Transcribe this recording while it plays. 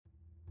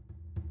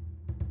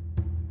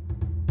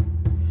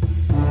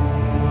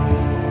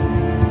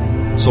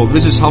So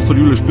this is Halfur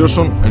Julius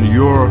Björnsson, and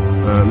you're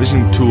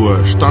listening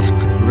to Stark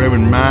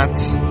Raven Mad.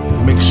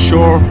 Make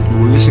sure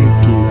you listen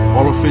to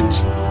all of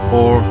it,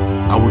 or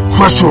I will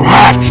crush your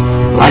head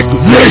like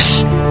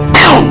this.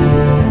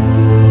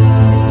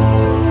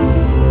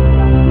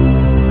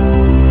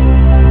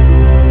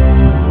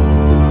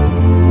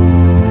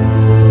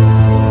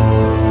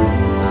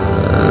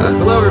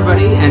 Hello,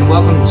 everybody, and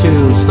welcome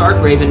to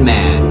Stark Raven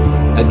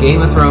Mad, a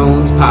Game of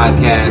Thrones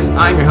podcast.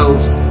 I'm your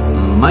host,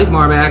 Mike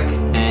Marbach,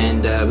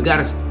 and we got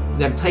a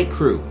tight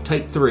crew,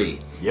 tight three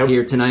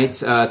here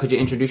tonight. Could you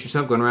introduce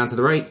yourself? Going around to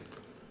the right.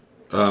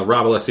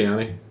 Rob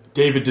Alessiani.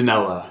 David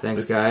Danella.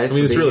 Thanks, guys. I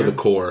mean, it's really here. the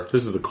core.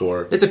 This is the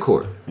core. It's a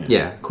core.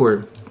 Yeah,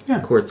 core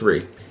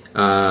three.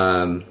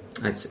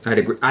 I'd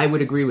agree. I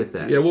would agree with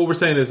that. Yeah, what we're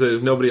saying is that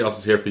if nobody else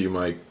is here for you,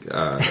 Mike,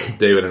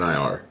 David and I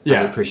are.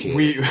 Yeah, I appreciate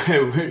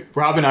it.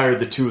 Rob and I are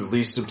the two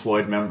least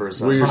employed members.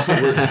 That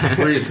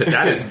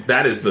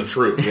is the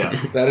truth. Yeah.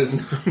 that is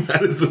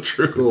the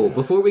truth. Cool.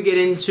 Before we get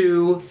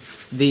into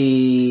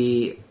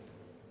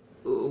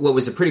what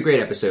was a pretty great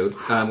episode,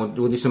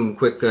 we'll do some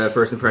quick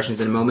first impressions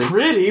in a moment.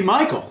 Pretty,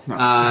 Michael.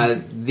 No.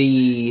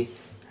 The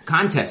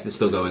contest is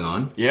still going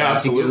on. Yeah,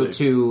 absolutely. If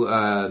you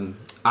go to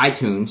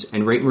iTunes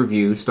and rate and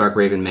review Stark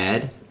Raven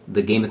Mad,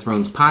 the Game of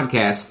Thrones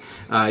podcast,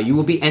 you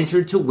will be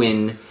entered to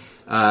win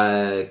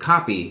a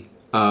copy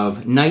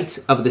of Knight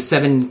of the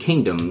Seven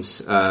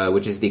Kingdoms,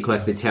 which is the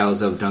collected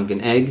tales of Dunk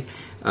and Egg,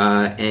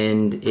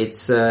 and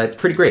it's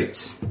pretty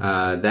great.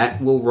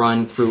 That will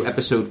run through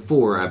episode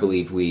 4, I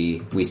believe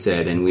we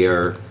said, and we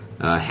are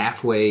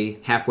halfway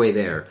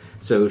there.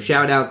 So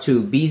shout out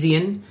to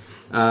Bezian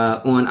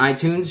on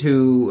iTunes,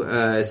 who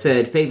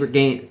said favorite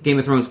Game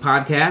of Thrones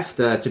podcast,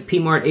 to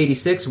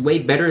PMart86, way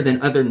better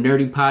than other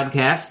nerdy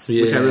podcasts,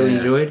 which I really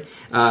enjoyed.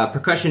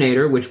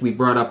 Percussionator, which we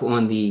brought up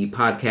on the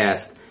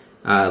podcast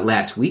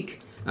last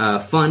week,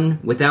 fun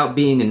without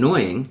being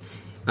annoying.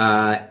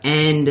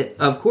 And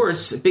of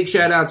course, big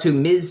shout out to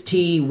Ms.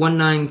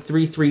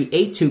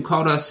 T193382, who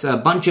called us a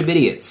bunch of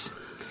idiots.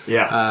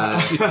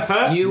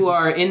 Yeah. You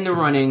are in the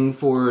running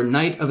for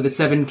Knight of the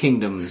Seven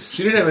Kingdoms.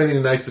 She didn't have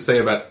anything nice to say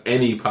about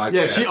any podcast.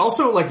 Yeah, she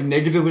also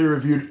negatively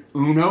reviewed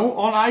Uno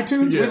on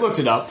iTunes. Yeah. We looked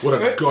it up. What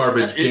a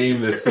garbage game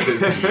this is.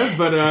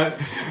 But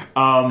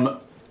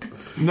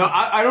no,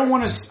 I don't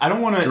want to. I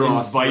don't want to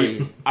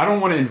invite. I don't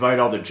want to invite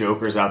all the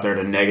jokers out there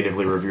to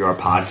negatively review our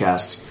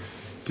podcast.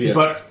 Yeah.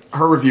 But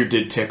her review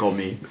did tickle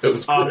me. It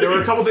was there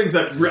were a couple things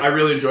that I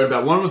really enjoyed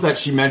about it. One was that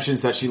she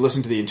mentions that she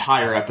listened to the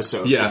entire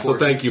episode. Yeah, so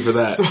thank you for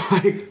that.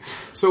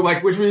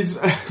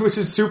 Which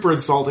is super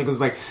insulting because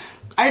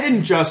I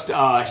didn't just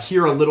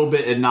hear a little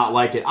bit and not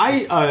like it.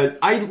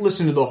 I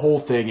listened to the whole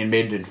thing and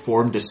made an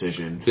informed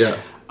decision. Yeah.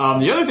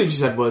 The other thing she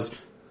said was,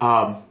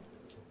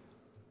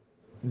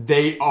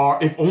 they are,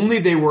 if only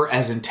they were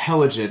as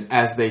intelligent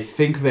as they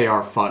think they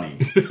are funny.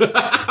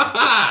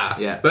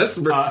 Yeah. That's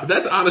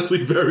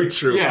honestly very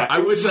true. Yeah.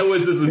 I wish I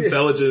was as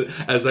intelligent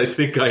as I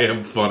think I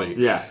am funny.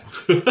 Yeah.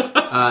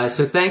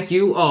 So thank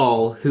you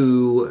all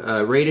who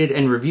rated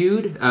and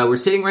reviewed. We're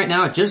sitting right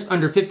now at just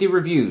under 50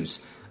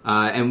 reviews.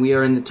 And we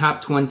are in the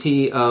top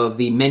 20 of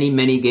the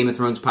many Game of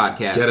Thrones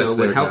podcasts. So it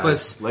would help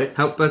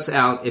us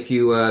out if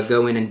you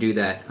go in and do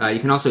that.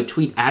 You can also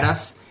tweet at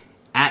us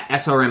at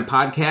SRM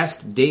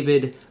Podcast.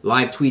 David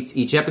live tweets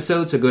each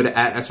episode, so go to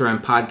at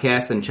SRM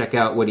Podcast and check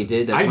out what he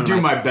did. I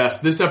do my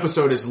best. This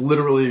episode is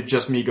literally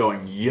just me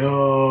going,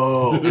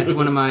 yo. That's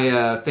one of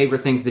my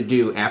favorite things to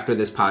do after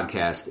this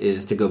podcast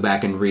is to go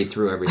back and read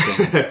through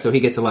everything. So he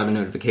gets a lot of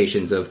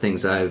notifications of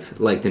things I've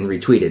liked and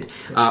retweeted.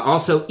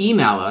 Also,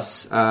 email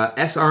us,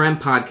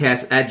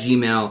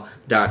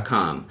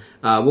 srmpodcast@gmail.com.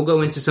 We'll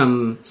go into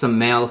some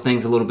mail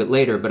things a little bit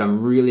later, but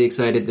I'm really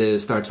excited to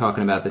start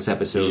talking about this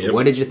episode. Yep.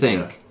 What did you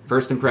think? Yeah.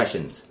 First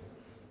impressions.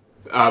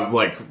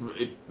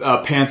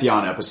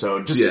 Pantheon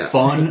episode. Just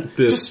fun.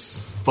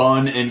 Just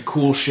fun and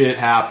cool shit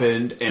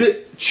happened and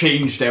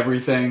changed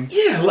everything.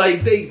 Yeah,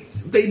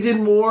 they did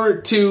more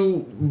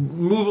to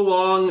move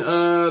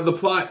along the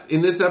plot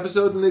in this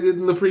episode than they did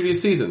in the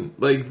previous season.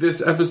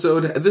 This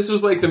episode, this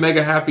was the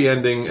mega happy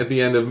ending at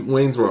the end of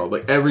Wayne's World.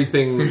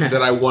 Everything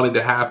that I wanted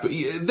to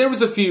happen. There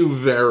was a few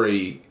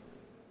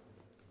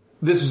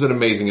this was an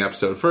amazing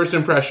episode. First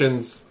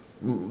impressions,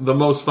 the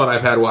most fun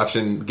I've had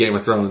watching Game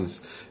of Thrones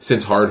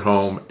since Hard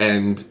Home,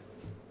 and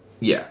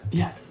yeah.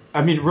 Yeah.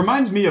 I mean, it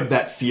reminds me of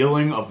that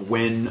feeling of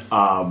when, that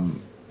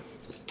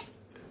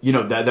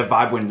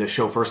vibe when the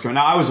show first came out.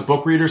 Now, I was a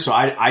book reader, so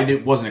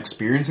I wasn't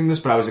experiencing this,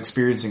 but I was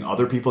experiencing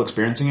other people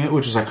experiencing it,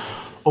 which was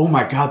oh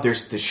my god,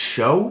 there's this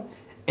show,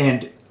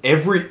 and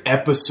every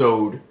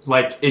episode,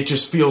 it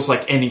just feels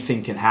like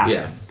anything can happen.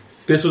 Yeah.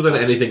 This was an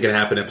anything can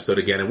happen episode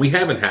again, and we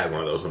haven't had one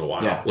of those in a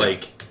while.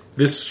 Yeah.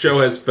 This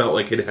show has felt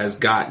like it has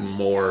gotten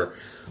more,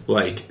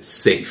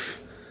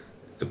 safe.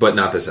 But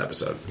not this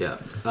episode. Yeah.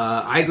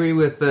 I agree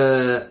with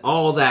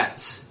all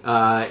that.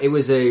 It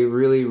was a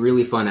really,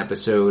 really fun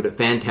episode.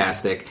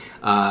 Fantastic.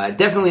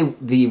 Definitely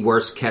the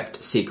worst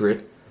kept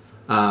secret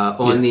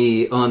on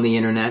the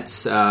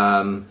internets.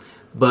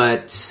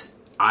 But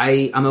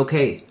I'm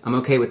okay. I'm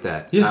okay with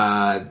that.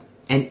 Yeah.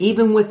 And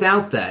even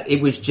without that,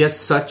 it was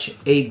just such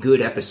a good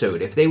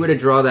episode. If they were to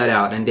draw that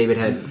out, and David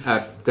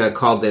had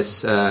called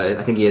this,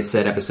 I think he had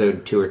said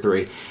episode 2 or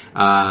 3,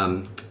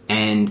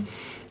 and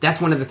that's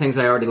one of the things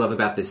I already love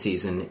about this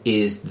season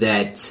is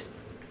that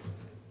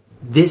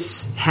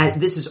this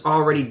is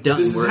already done.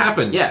 This has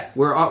happened. Yeah,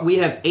 we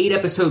have 8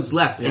 episodes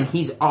left, and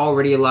he's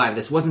already alive.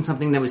 This wasn't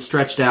something that was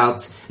stretched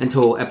out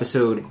until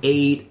episode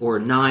 8 or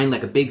 9,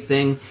 like a big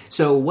thing.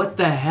 So what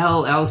the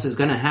hell else is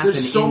going to happen?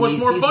 There's so much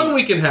more fun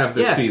we can have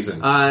this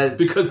season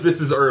because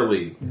this is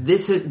early.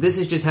 This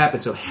has just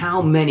happened. So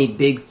how many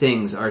big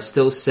things are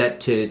still set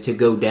to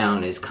go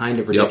down is kind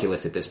of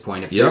ridiculous at this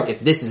point.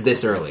 If this is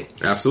this early,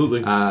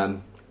 absolutely.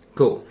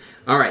 Cool.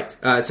 All right.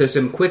 So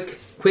some quick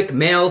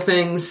mail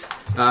things,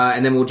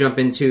 and then we'll jump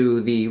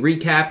into the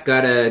recap.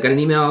 Got an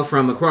email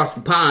from across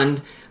the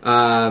pond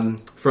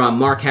from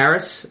Mark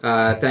Harris.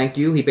 Thank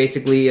you. He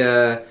basically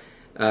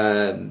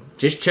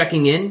just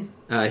checking in.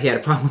 He had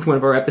a problem with one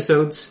of our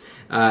episodes,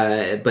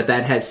 but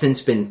that has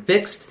since been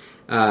fixed.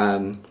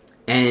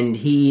 And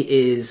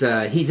he's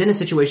in a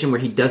situation where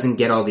he doesn't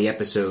get all the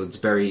episodes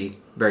very,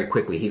 very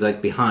quickly. He's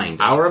like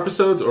behind. Our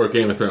episodes or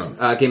Game of Thrones?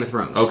 Game of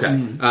Thrones. Okay.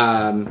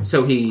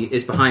 So he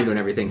is behind on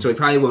everything. So he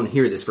probably won't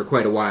hear this for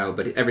quite a while,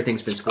 but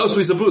everything's been spoiled. Oh, so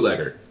he's a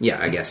bootlegger.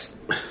 Yeah, I guess.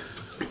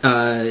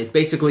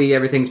 Basically,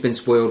 everything's been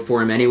spoiled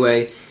for him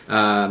anyway.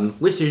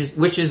 Wishes.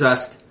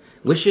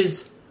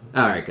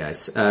 All right,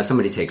 guys.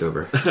 Somebody take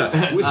over.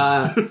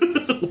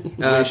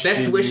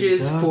 Best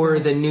wishes for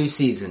the new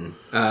season,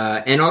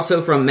 and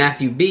also from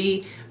Matthew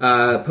B.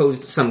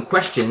 Posed some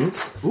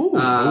questions. Ooh.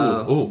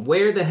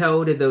 Where the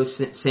hell did those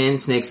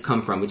sand snakes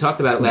come from? We talked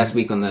about it last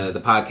week on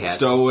the podcast.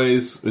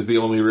 Stowaways is the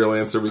only real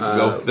answer we can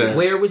go with there.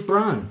 Where was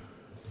Bronn?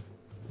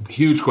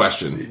 Huge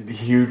question.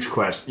 Huge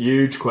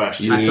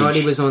question. I thought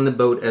he was on the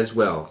boat as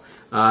well.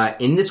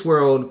 In this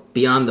world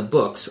beyond the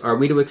books, are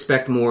we to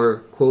expect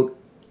more, quote,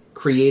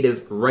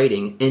 creative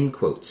writing, end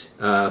quotes?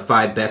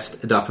 5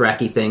 best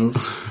Dothraki things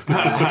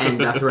and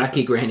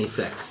Dothraki granny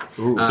sex.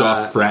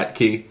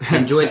 Dothraki.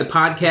 Enjoyed the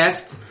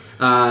podcast.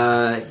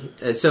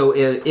 So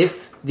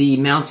if the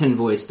mountain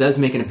voice does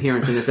make an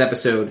appearance in this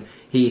episode,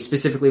 he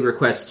specifically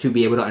requests to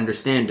be able to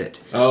understand it.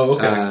 Oh,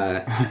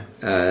 okay.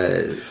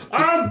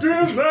 I'll do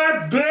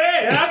my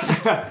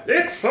best.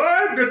 It's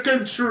hard to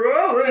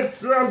control it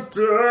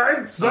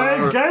sometimes.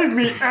 They gave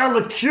me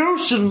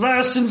elocution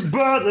lessons,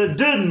 but it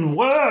didn't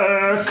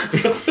work.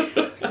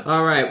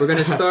 All right, we're going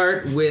to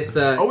start with...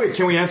 oh, wait,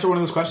 can we answer one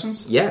of those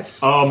questions?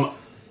 Yes.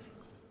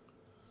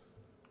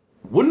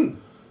 Wouldn't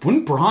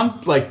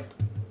Bronn,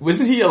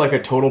 wasn't he like a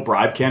total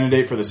bribe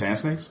candidate for the Sand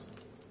Snakes?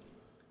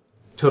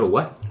 Total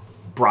what?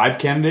 Bribe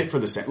candidate for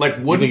the Sand...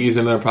 You think he's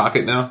in their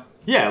pocket now?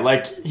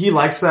 Yeah, he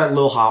likes that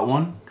little hot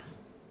one.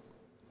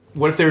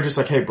 What if they were just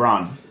like, hey,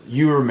 Bronn,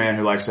 you are a man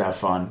who likes to have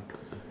fun.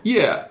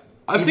 Yeah.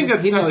 I think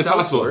that's entirely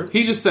possible.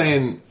 He's just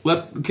saying,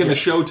 can the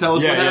show tell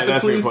us what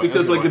happened, please?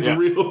 Because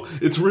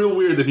it's real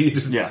weird that he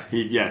just...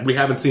 we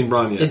haven't seen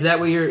Bronn yet. Is that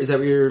what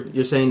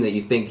you're saying, that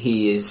you think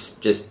he's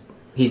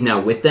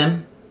now with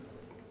them?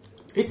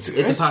 It's a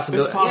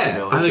possibility. It's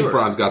possible. I think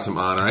Bronn's got some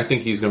honor. I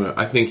think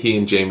he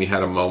and Jaime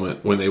had a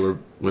moment when they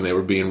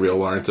were being real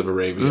Lawrence of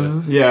Arabia.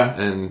 Mm-hmm. Yeah.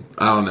 And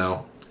I don't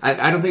know.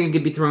 I don't think it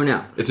could be thrown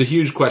out. It's a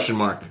huge question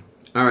mark.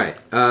 All right.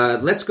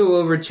 Let's go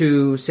over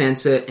to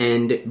Sansa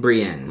and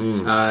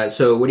Brienne.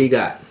 So what do you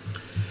got?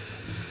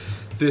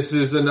 This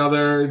is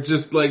another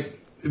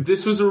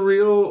this was a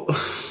real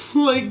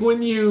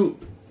when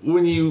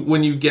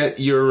you get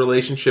your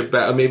relationship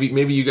back,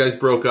 maybe you guys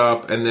broke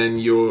up and then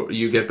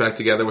you get back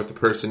together with the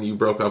person you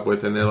broke up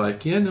with, and they're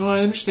like, yeah, no, I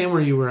understand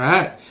where you were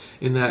at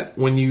in that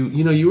when you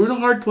were in a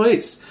hard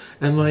place,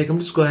 and I'm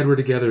just glad we're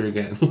together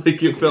again.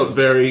 It felt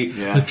very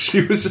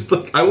she was just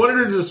I wanted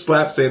her to just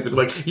slap Sansa and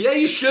be like, yeah,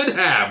 you should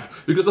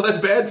have, because all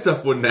that bad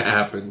stuff wouldn't have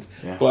happened.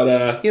 Yeah.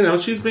 But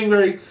she's being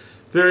very,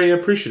 very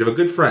appreciative, a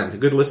good friend, a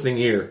good listening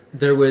ear.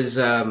 There was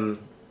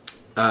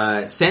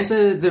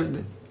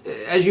Sansa.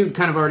 As you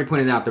kind of already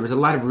pointed out, there was a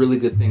lot of really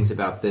good things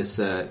about this,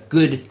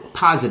 good,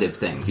 positive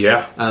things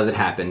that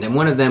happened. And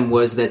one of them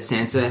was that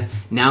Sansa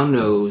now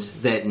knows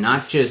that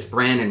not just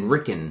Bran and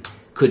Rickon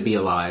could be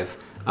alive,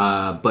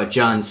 but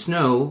Jon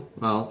Snow,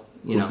 well,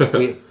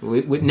 we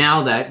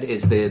now that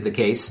is the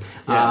case.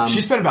 Yeah, she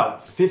spent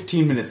about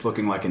 15 minutes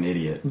looking like an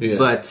idiot. Yeah.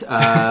 But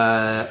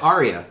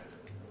Arya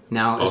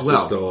now as also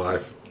well. Still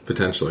alive.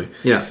 Potentially.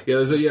 Yeah.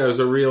 There's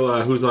a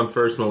real who's on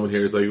first moment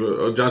here. It's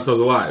Jon Snow's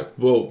alive.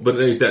 Well, but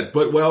he's dead.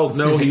 But,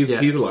 no, he's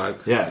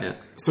alive. Yeah.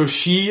 So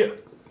she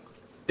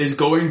is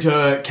going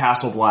to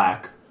Castle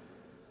Black,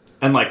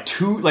 and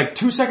 2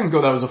 seconds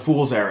ago that was a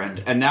fool's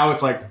errand, and now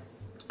it's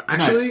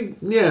actually,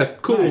 nice.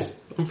 Cool.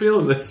 Nice. I'm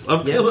feeling this.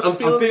 I'm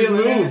feeling these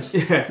moves.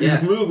 Yeah.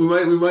 These moves.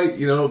 We might,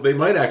 they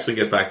might actually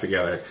get back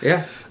together.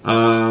 Yeah.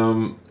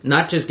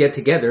 Not just get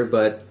together,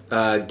 but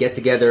get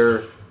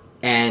together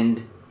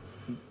and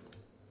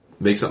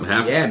make something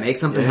happen. Yeah, make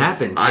something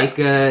happen.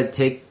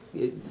 Take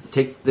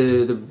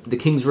the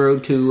King's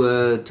Road to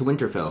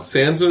Winterfell.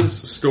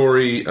 Sansa's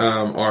story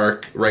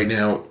arc right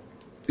now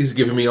is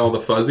giving me all the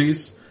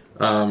fuzzies.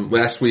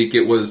 Last week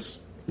it was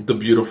the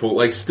beautiful,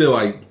 like, still,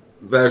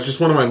 that's just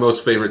one of my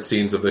most favorite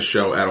scenes of the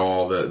show at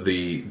all.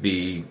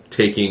 The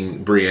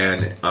taking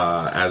Brienne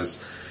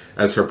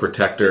as her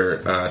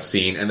protector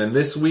scene, and then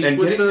this week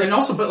and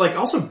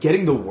also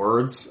getting the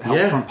words help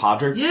from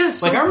Podrick. Yeah,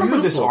 so like I remember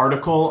this beautiful.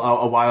 article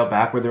a while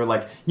back where they were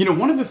like,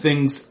 one of the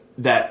things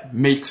that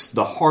makes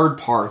the hard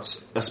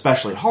parts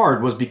especially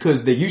hard was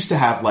because they used to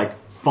have like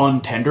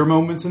fun, tender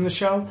moments in the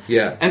show.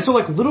 Yeah, and so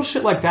like little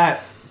shit like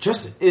that.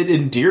 Just it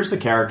endears the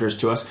characters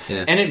to us,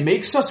 Yeah. and it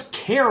makes us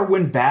care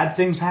when bad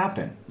things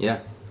happen. Yeah.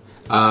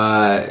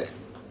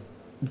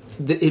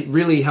 It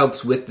really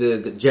helps with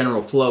the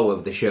general flow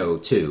of the show,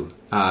 too.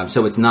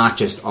 So it's not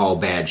just all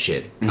bad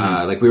shit.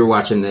 Like we were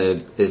watching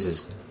this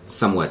is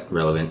somewhat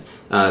relevant,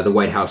 the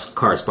White House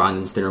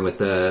Correspondents' Dinner with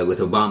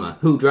Obama,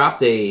 who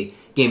dropped a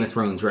Game of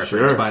Thrones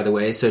reference, by the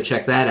way, so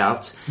check that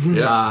out.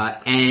 Yeah.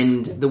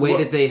 And the way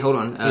that they,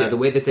 the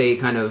way that they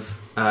kind of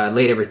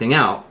laid everything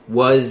out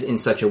was in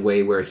such a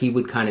way where he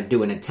would kind of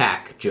do an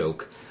attack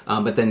joke,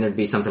 but then there'd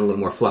be something a little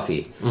more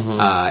fluffy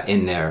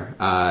in there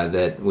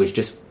that was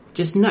just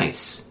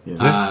nice,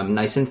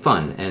 nice and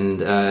fun, and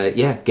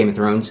Game of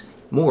Thrones,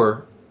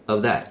 more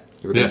of that.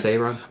 You were going to say,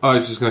 Ron? I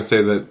was just going to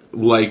say that,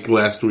 like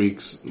last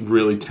week's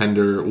really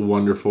tender,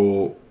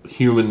 wonderful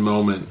human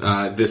moment,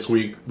 this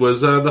week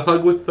was the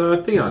hug with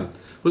Theon.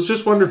 It was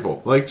just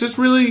wonderful. Like, just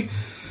really,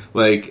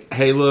 like,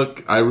 hey,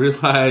 look, I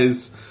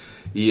realize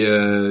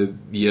you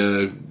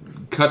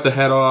cut the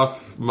head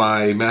off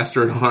my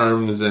master at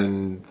arms,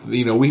 and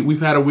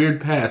we've had a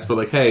weird past, but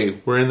like,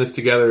 hey, we're in this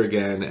together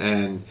again,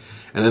 and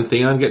then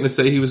Theon getting to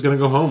say he was going to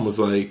go home was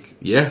like,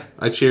 yeah,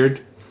 I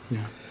cheered.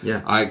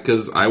 Yeah.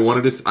 Because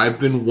I've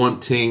been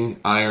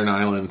wanting Iron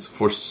Islands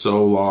for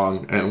so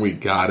long, and we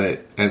got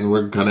it, and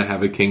we're gonna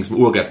have a King's.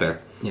 We'll get there.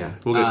 Yeah,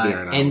 we'll get to the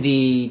Iron Islands. And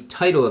the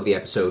title of the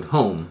episode,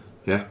 "Home,"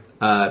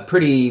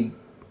 pretty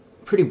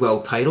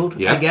well titled,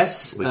 Yeah. I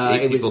guess.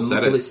 Like 8 people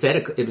said it.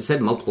 It was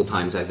said multiple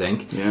times, I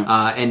think.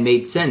 Yeah. And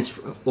made sense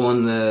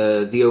on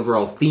the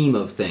overall theme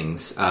of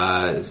things.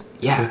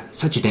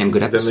 Such a damn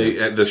good episode.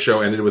 Then the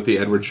show ended with the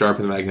Edward Sharpe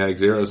and the Magnetic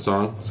Zeros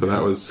song, so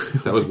that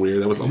was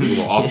weird. That was a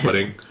little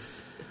off-putting,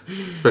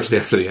 especially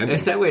after the ending.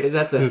 Is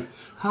that the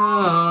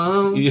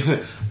home?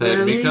 Yeah,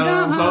 let me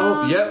come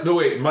home. Yep. No,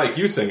 wait, Mike,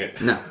 you sing it.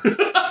 No.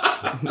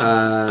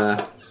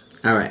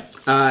 All right.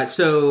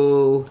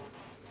 So,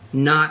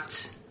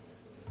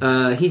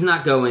 he's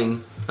not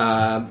going.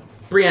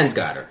 Brienne's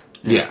got her.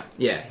 Yeah.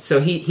 Yeah.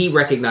 So he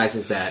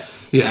recognizes that.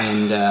 Yeah.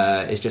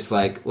 And it's just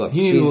like, look,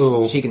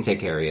 she can take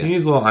care of you. He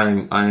needs a little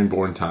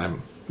Ironborn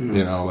time,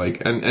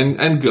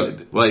 and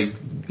good. Like,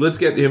 let's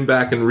get him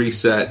back and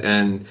reset,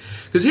 and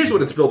because here's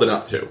what it's building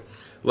up to.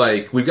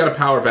 Like, we've got a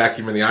power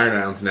vacuum in the Iron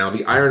Islands now.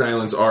 The Iron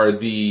Islands are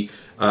the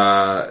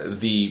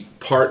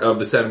part of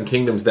the Seven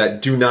Kingdoms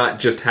that do not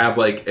just have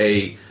like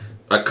a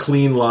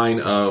clean line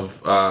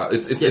of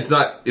it's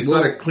not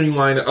a clean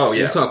line of,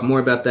 We'll talk more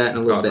about that in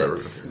a little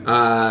bit.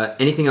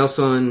 Anything else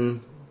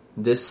on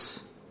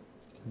this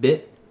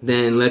bit?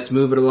 Then let's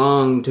move it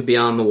along to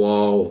Beyond the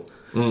Wall.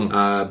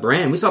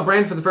 Bran. We saw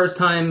Bran for the first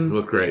time.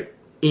 Look great.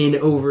 In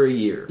over a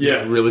year.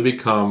 Yeah, really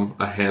become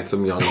a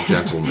handsome young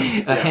gentleman.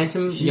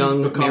 Handsome He's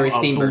young become Mary a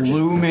Steenburgen.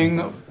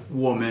 blooming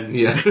woman.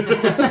 Yeah.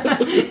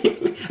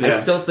 I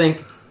still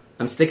think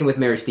I'm sticking with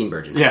Mary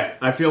Steenburgen. Yeah,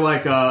 I feel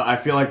like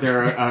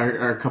there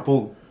are a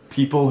couple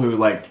people who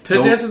like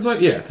Ted Danson's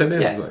wife? Yeah, Ted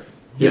Danson's Yeah. wife.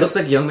 He looks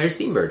like young Mary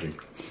Steenburgen.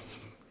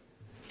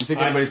 You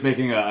think anybody's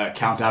making a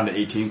countdown to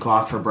 18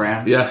 clock for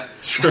Bran? Yeah,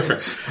 sure.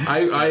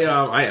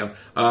 I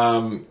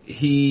am.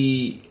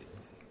 He,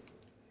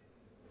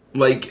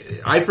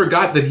 like, I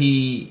forgot that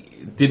he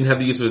didn't have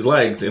the use of his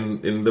legs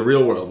in the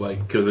real world,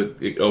 like, because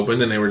it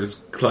opened and they were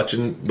just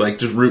clutching, like,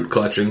 just root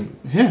clutching.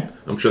 Yeah.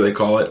 I'm sure they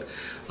call it.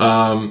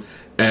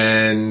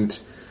 And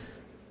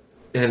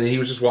he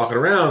was just walking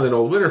around, and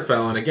old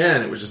Winterfell, and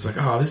again, it was just like,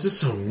 oh, this is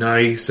so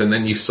nice. And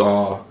then you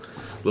saw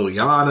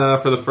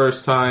Liliana for the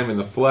first time in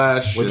the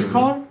flesh. What'd you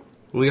call her?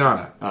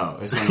 Liliana. Oh,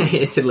 it's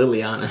It's a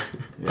Liliana.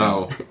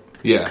 Oh,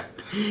 yeah.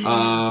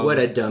 What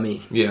a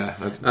dummy. Yeah.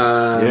 That's,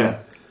 yeah.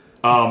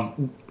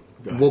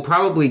 We'll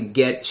probably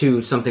get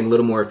to something a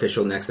little more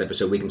official next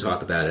episode. We can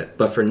talk about it.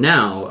 But for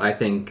now, I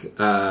think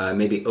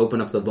maybe open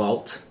up the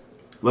vault.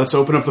 Let's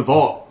open up the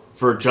vault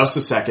for just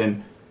a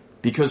second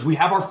because we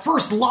have our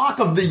first lock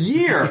of the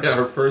year. yeah,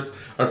 our first,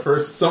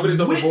 somebody's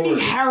on the Whitney board.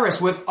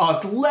 Harris with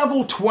a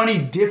level 20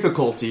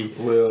 difficulty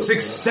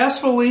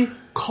successfully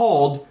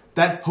called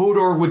that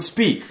Hodor would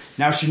speak.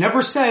 Now, she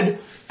never said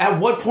at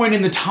what point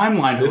in the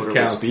timeline Hodor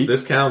would speak.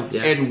 This counts.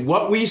 Yeah. And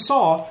what we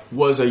saw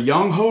was a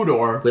young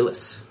Hodor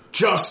Willis.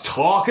 just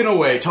talking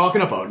away,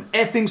 talking about an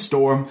effing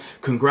storm.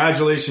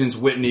 Congratulations,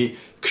 Whitney.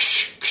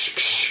 Ksh, ksh,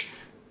 ksh.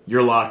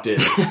 You're locked in.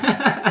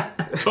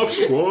 Tough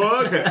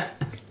squad.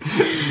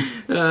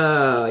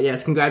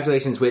 Yes,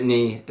 congratulations,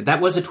 Whitney.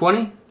 That was a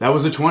 20? That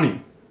was a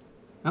 20.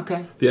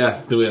 Okay.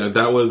 Yeah,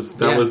 that was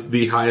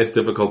the highest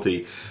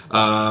difficulty.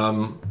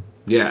 And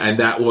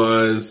that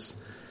was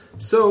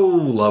so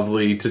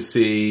lovely to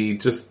see. I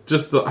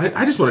just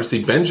wanted to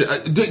see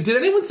Benjen. Did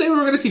anyone say we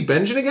were going to see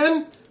Benjen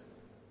again?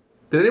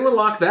 Did anyone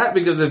lock that?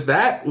 Because if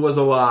that was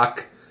a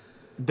lock...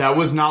 That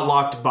was not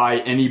locked by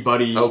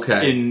anybody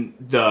in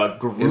the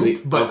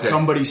group, but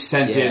somebody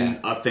sent in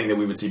a thing that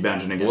we would see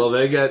Benjen again. Well,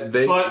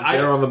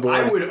 they're on the board.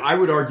 I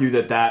would argue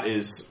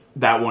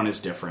that one is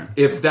different.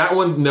 If that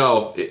one,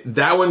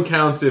 that one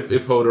counts if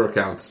Hodor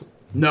counts.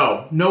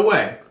 No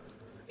way.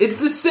 It's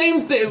the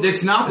same thing.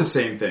 It's not the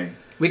same thing.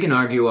 We can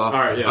argue off. All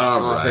right, yeah.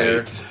 All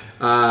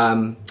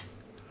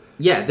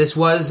right. This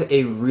was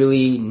a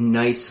really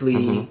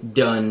nicely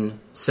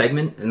done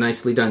segment, a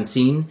nicely done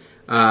scene.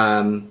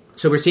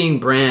 So we're seeing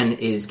Bran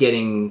is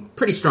getting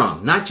pretty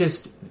strong, not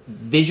just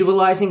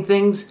visualizing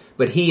things,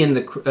 but he and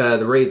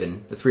the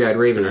Raven, the three-eyed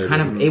Raven, are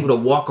kind of able to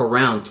walk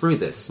around through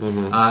this.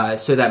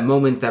 So that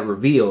moment, that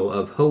reveal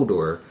of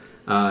Hodor,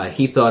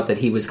 he thought that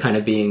he was kind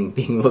of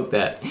being looked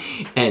at.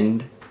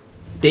 And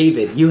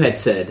David, you had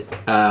said,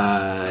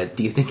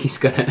 do you think he's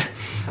gonna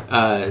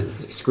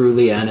screw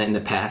Lyanna in the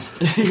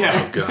past? Yeah.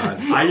 Oh, God.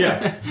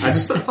 I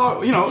just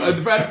thought,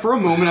 for a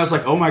moment, I was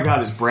like, oh my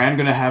God, is Bran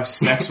gonna have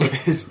sex with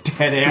his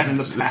dead aunt in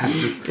the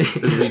past?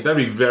 That'd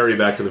be very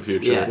Back to the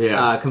Future.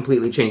 Yeah.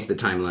 Completely changed the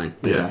timeline.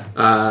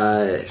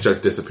 Yeah. He starts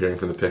disappearing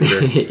from the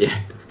picture.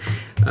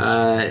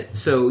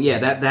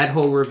 That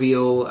whole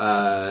reveal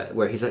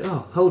where he's like,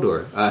 oh,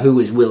 Hodor, who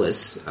is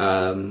Willis.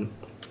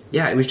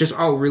 It was just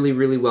all really,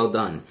 really well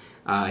done.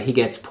 He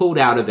gets pulled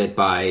out of it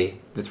by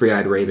the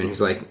three-eyed Raven, who's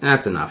like,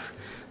 that's enough.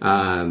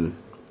 And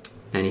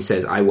he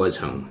says, I was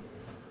home.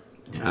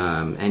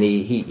 And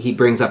he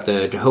brings up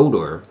to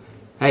Hodor,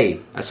 hey,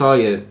 I saw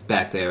you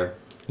back there.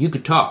 You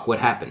could talk. What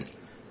happened?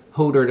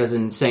 Hodor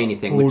doesn't say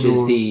anything, which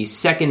is the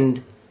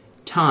second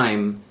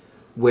time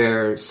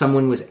where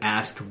someone was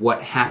asked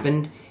what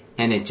happened,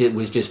 and it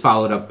was just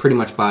followed up pretty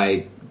much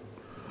by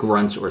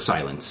grunts or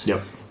silence.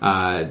 Yep.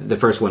 The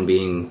first one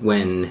being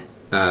when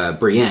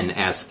Brienne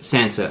asked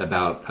Sansa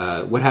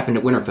about what happened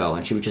at Winterfell,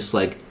 and she was just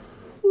like,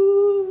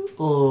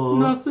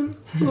 nothing.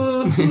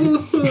 Don't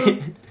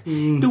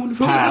want to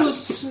talk about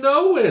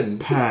snowing.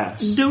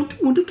 Pass.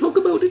 Don't want to talk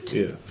about it.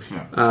 Yeah.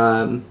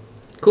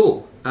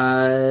 Cool.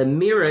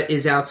 Mira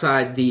is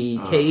outside the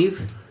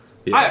cave.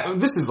 Yeah.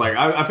 This is like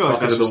I feel like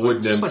that's the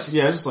wood nymphs.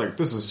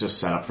 This is just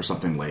set up for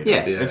something later.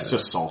 Yeah. It's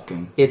just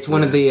sulking. It's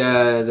one of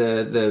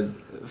the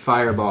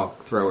fireball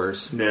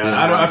throwers.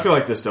 Yeah, I feel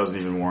like this doesn't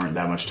even warrant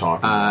that much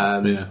talking.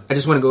 I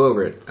just want to go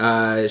over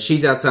it.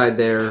 She's outside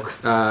there,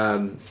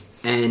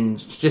 and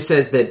she just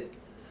says that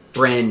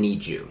Bran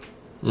needs you.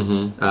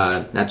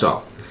 That's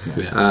all.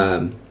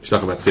 Yeah. She's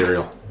talking about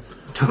cereal.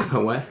 Talking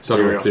about what?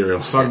 Talking about cereal.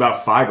 She's talking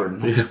about fiber.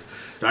 Yeah.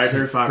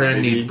 Dietary fiber.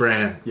 Bran needs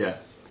Bran. Yeah.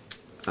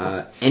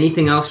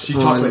 Anything else? She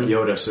talks like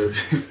Yoda, so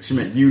she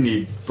meant you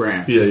need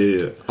Bran.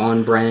 Yeah.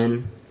 On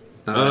Bran.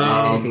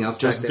 Anything else?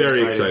 Just back there?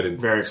 very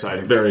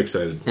excited. Very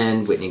excited.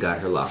 And Whitney got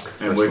her lock.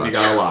 Got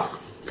a lock.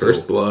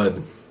 First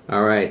blood.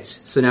 All right.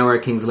 So now we're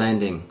at King's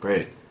Landing.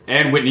 Great.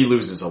 And Whitney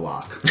loses a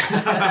lock.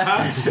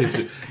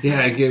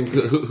 Yeah. Again,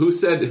 who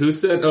said?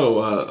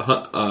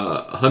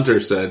 Oh, Hunter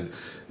said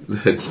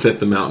that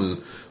the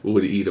mountain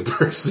would eat a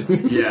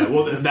person. Yeah.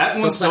 Well,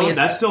 that's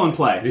still in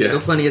play. Yeah.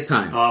 Still plenty of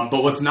time.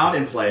 But what's not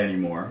in play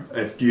anymore,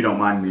 if you don't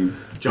mind me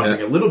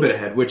jumping a little bit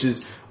ahead, which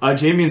is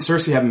Jaime and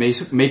Cersei have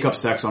makeup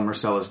sex on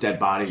Myrcella's dead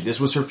body. This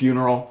was her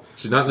funeral.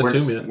 She's not in the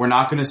tomb yet. We're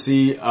not going to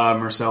see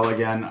Myrcella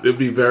again. It'd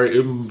be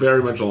very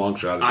much a long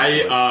shot.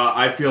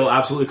 I feel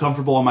absolutely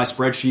comfortable on my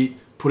spreadsheet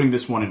putting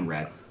this one in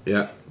red.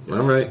 Yeah. All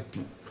right.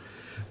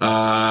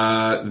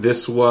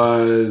 This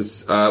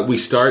was we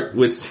start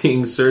with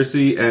seeing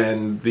Cersei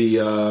and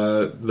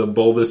the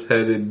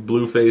bulbous-headed,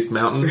 blue-faced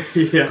mountain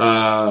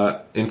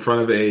in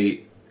front of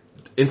a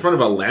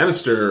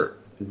Lannister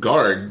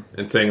guard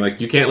and saying like,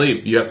 you can't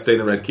leave, you have to stay in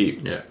the Red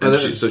Keep. Yeah. And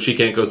so she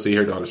can't go see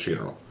her daughter's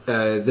funeral.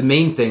 The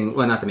main thing,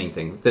 well, not the main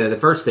thing. The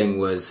first thing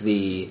was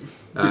the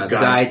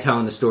guy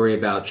telling the story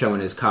about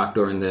showing his cock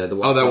during the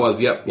walk. Oh, that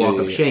was walk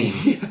of shame,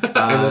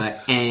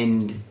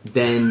 and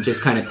then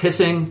just kind of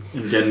pissing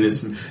and getting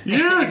his.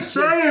 You're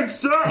saying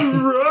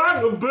something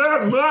wrong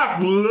about my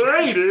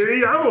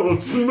lady. I'm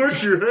gonna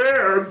smush your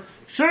head.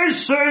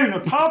 She's seen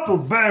a couple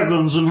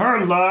beggars in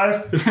her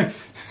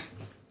life.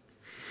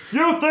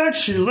 You think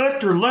she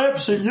licked her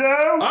lips at you?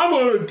 I'm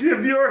gonna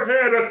give your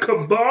head a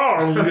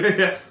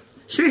kabong.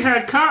 She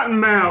had cotton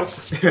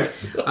mouth.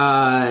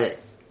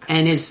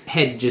 and his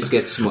head just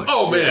gets smushed.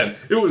 Oh man,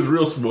 it was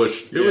real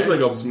smushed. It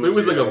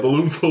was like a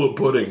balloon full of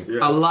pudding. Yeah.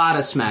 A lot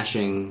of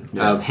smashing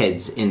of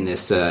heads in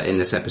this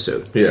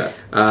episode. Yeah.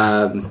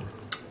 And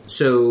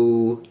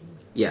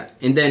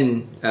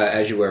then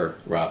as you were,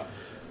 Rob.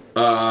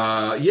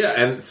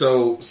 And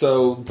so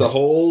the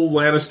whole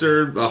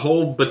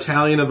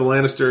battalion of the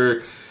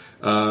Lannister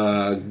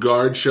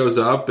guard shows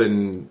up,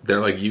 and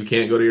they're like, you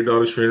can't go to your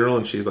daughter's funeral,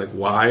 and she's like,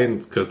 why?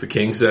 And because the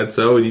king said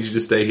so, and you should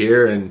just stay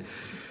here. And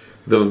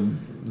the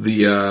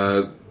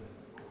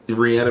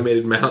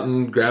reanimated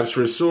mountain grabs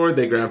for his sword,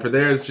 they grab for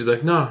theirs. She's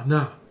like,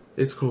 no,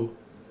 it's cool.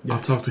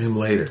 I'll talk to him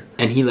later.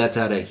 And he lets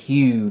out a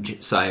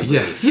huge sigh of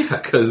relief.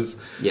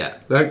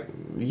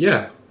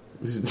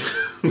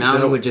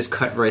 Mountain would just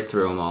cut right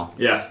through them all.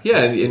 Yeah. Yeah,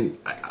 and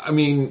I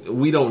mean,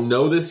 we don't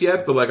know this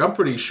yet, but like, I'm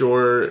pretty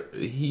sure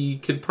he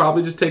could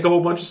probably just take a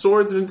whole bunch of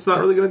swords and it's not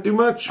really going to do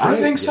much. I right?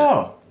 think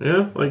so.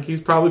 Yeah, like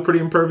he's probably pretty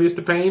impervious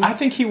to pain. I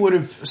think he would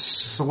have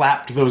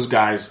slapped those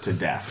guys to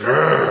death.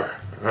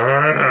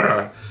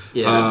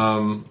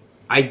 Yeah.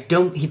 I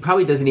don't. He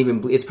probably doesn't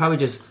even. It's probably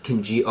just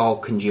all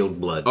congealed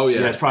blood. Oh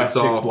yeah, Yeah, it's probably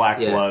thick all black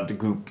yeah. blood,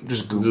 goop,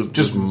 just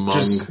mung.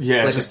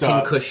 yeah, Like just a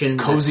pincushion.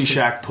 cozy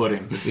shack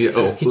pudding. Yeah,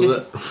 oh,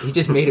 He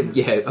just made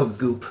it. Of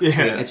goop.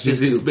 Yeah. It's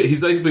just he's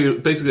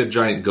goop. basically a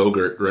giant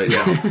Go-Gurt right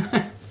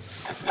now.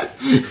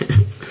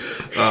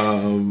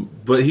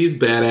 But he's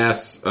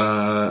badass.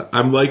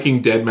 I'm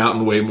liking Dead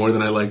Mountain way more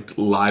than I liked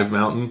Live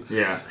Mountain.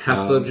 Yeah,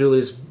 Half-Blood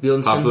Julius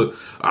Bjornsson.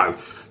 I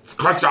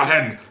scratch your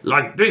head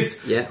like this.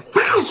 Yeah.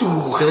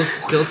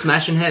 Still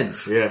smashing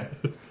heads. yeah.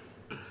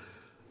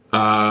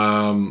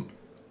 And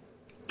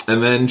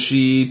then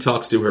she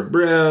talks to her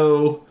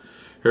bro.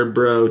 Her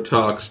bro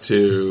talks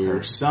to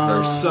Her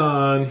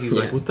son. He's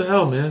Yeah. like, "What the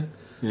hell, man?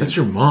 That's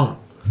your mom."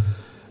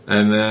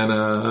 And then,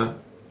 And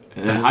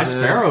then High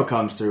Sparrow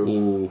comes through.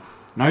 ooh,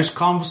 Nice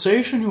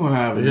conversation you were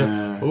having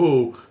yeah, there.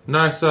 ooh,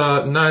 nice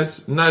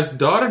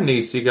daughter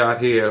niece you got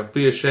here.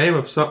 Be a shame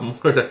if something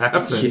were to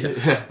happen.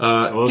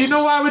 Well, Do you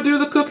know why we do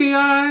the cookie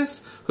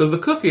eyes? Because the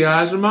cookie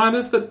eyes remind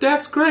us that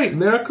death's great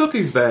and there are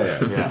cookies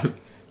there. Yeah.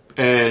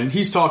 And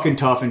he's talking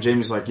tough, and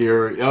Jamie's like,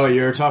 you're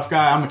a tough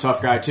guy? I'm a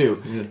tough guy,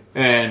 too. Yeah.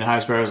 And High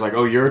Sparrow's like,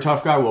 oh, you're a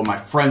tough guy? Well, my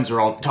friends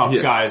are all tough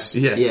guys.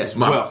 Yeah, Yeah.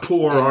 my Well,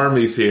 poor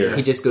army's here.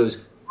 He just goes,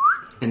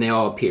 and they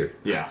all appear.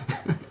 Yeah.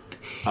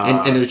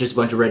 And there's just a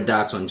bunch of red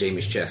dots on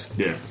Jamie's chest.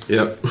 Yeah.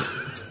 Yep.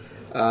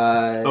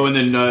 Oh, and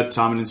then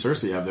Tommen and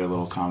Cersei have their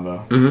little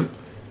convo.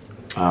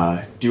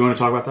 Mm-hmm. Do you want to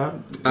talk about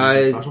that?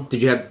 Anything special?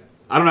 Did you have...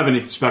 I don't have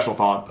any special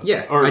thought.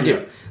 Yeah, I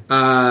do.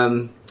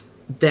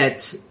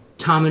 That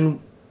Tommen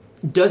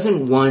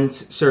doesn't want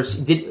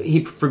Cersei... Did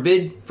he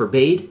forbade?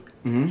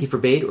 Mm-hmm. He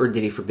forbade, or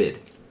did he forbid?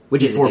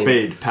 Which is it, David?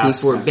 forbade,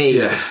 past He forbade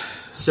tense. Yeah.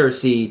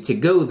 Cersei to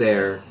go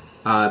there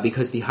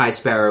because the High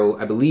Sparrow,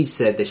 I believe,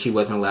 said that she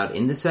wasn't allowed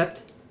in the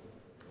Sept.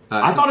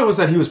 I thought it was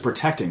that he was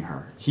protecting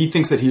her. He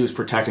thinks that he was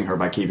protecting her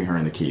by keeping her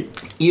in the keep.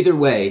 Either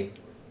way, it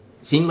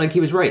seemed like he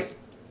was right.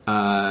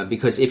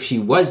 Because if she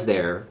was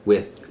there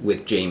with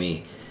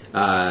Jaime,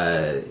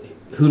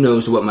 who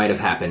knows what might have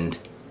happened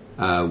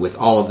with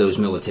all of those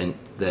militant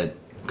that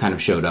kind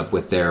of showed up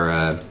with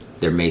their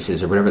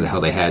maces or whatever the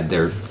hell they had. They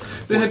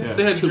had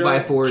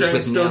 2x4s giant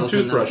with stone nails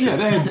in them. toothbrushes. Yeah,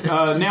 they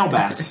had nail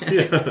bats.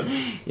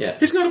 Yeah.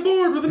 He's got a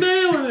board with a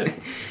nail in it.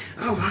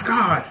 Oh my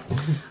god.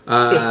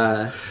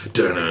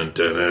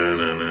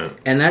 Dun-dun-dun-dun-dun-dun.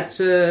 And that's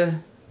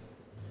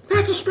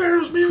That's a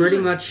Sparrow's music. pretty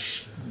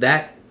much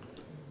that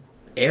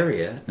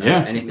area.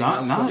 Yeah, Anything not-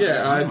 else? not-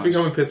 Yeah, it's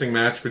become a pissing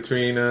match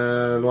between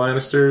the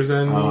Lannisters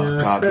and Oh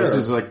the god,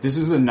 Sparrows. this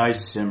is a nice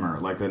simmer,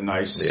 like a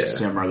nice Yeah.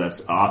 simmer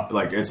that's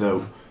like it's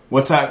a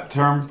what's that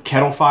term?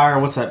 Kettle fire?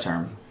 What's that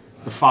term?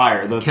 The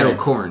fire, the Kettle thing.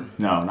 corn.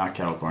 No, not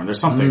kettle corn. There's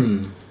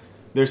something.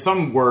 There's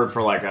some word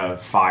for like a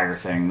fire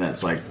thing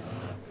that's like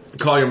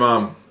Call your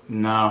mom.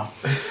 no.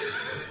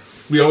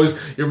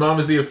 Your mom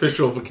is the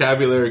official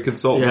vocabulary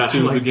consultant Yeah, to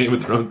the like- Game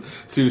of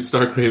Thrones, to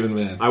Stark Raven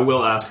Man. I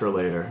will ask her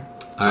later.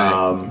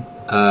 All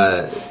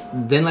right.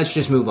 Then let's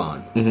just move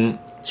on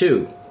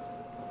to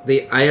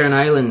the Iron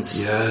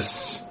Islands.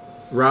 Yes.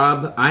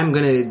 Rob, I'm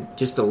going to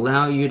just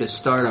allow you to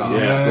start off with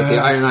the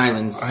Iron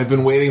Islands. I've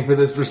been waiting for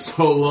this for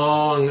so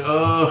long.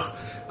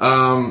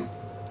 Ugh.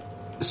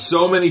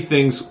 So many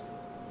things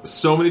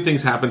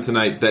happened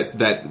tonight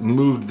that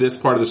moved this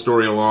part of the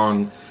story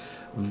along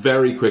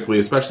very quickly,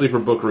 especially for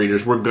book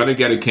readers. We're gonna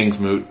get a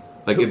Kingsmoot.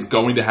 Like, it's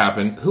going to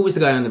happen. Who was the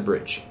guy on the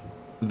bridge?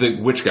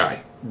 Which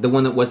guy? The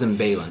one that wasn't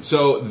Balin.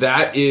 So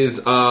that is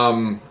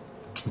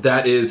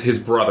his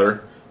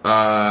brother.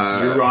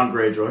 Euron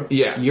Greyjoy.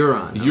 Yeah,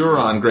 Euron.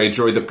 Euron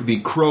Greyjoy, the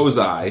Crow's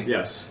Eye.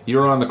 Yes.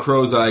 Euron the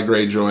Crow's Eye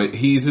Greyjoy.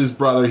 He's his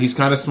brother. He's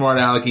kind of smart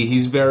alecky.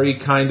 He's very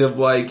kind of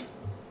like...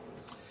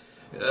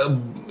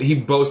 he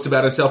boasts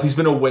about himself. He's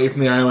been away from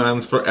the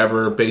Islands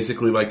forever,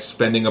 basically like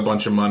spending a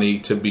bunch of money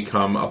to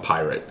become a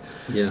pirate.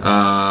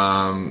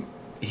 Yeah.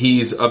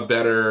 He's a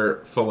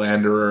better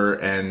philanderer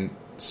and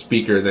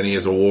speaker than he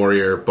is a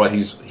warrior, but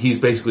he's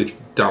basically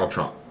Donald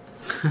Trump.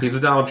 He's the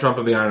Donald Trump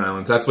of the Iron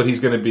Islands. That's what he's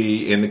going to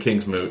be in the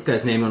Kingsmoot. This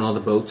guy's name on all the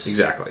boats.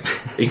 Exactly.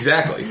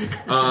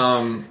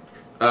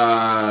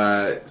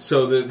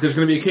 So there's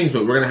going to be a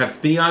Kingsmoot. We're going to have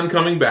Theon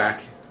coming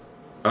back.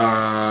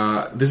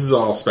 This is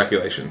all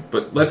speculation,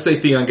 but let's say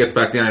Theon gets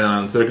back to the Iron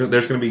Islands.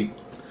 There's going to be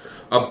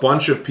a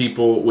bunch of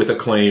people with a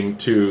claim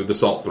to the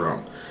Salt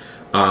Throne.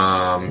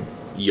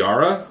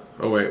 Yara?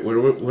 Oh wait,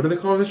 what do they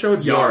call in the show?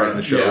 It's Yara in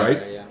the show,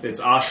 right? Yeah. It's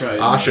Asha.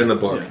 Asha in the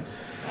book.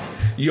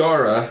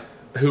 Yara,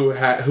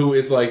 who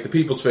is like the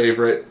people's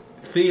favorite.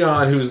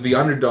 Theon, who's the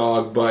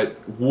underdog, but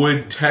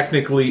would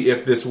technically,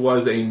 if this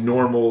was a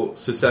normal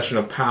secession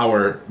of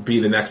power, be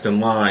the next in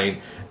line.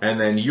 And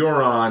then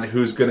Euron,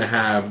 who's going to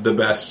have the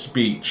best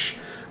speech.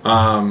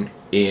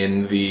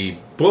 In the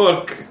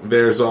book,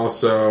 there's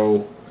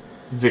also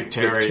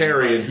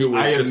Victarion, who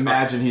was I just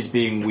imagine he's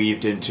being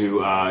weaved into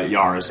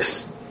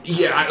Yara's.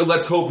 Yeah,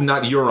 let's hope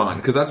not Euron,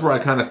 because that's where I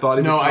kind of thought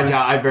he was. No,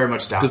 I very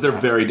much doubt because they're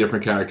that. very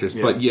different characters.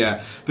 Yeah. But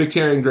yeah,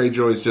 Victarion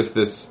Greyjoy is just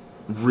this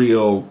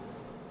real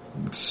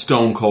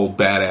stone cold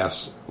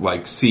badass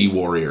like sea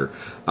warrior.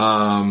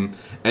 And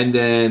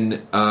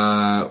then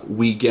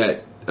we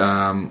get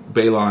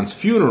Balon's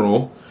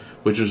funeral,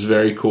 which was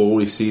very cool.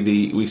 We see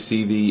the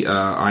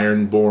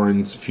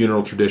Ironborn's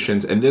funeral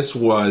traditions, and this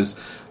was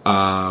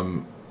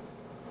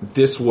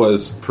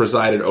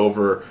presided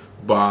over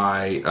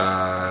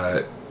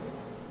by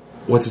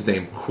what's his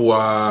name?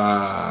 Qui-Gon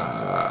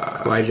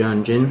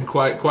Jinn.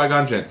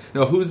 Qui-Gon Jinn.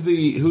 No, who's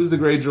the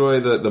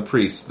Greyjoy? The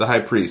priest, the high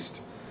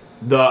priest.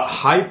 The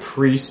High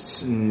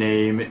Priest's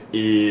name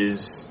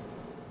is...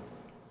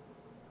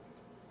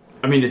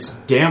 I mean, it's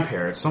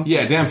Damphair. It's something...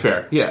 Yeah,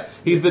 Damphair. Yeah,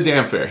 he's the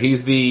Damphair.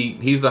 He's the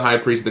high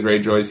priest of the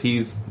Greyjoys.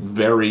 He's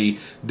very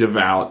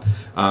devout.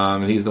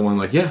 And he's the one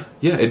like, yeah,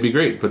 it'd be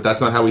great, but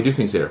that's not how we do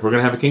things here. We're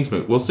going to have a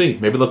Kingsmoot. We'll see.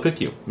 Maybe they'll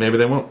pick you. Maybe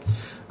they won't.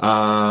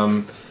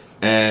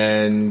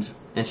 And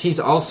she's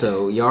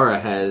also, Yara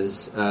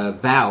has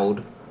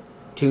vowed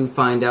to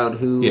find out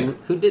who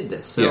did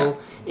this. So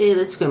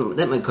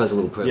that might cause a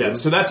little problem. Yeah,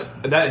 so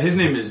that. His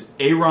name is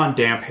Aeron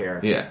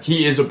Damphair. Yeah.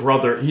 He is a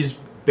brother. He's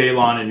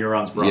Balon and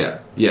Euron's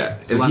brother. Yeah.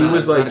 And he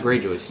was like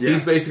Greyjoys.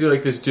 He's basically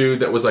like this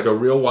dude that was like a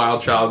real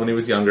wild child when he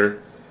was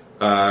younger.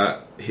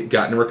 He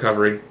got into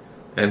recovery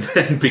and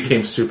then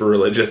became super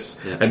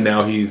religious, and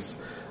now he's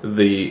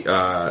the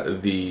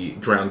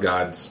Drowned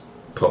God's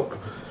Pope.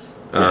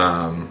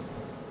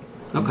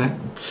 Okay.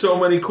 So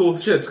many cool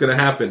shit's gonna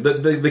happen.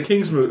 The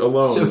Kingsmoot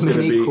alone is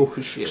gonna be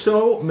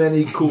so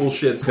many cool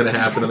shit's gonna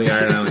happen on the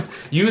Iron Islands.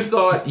 You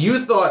thought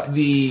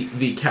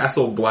the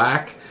Castle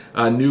Black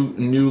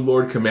new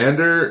Lord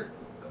Commander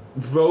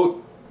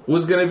vote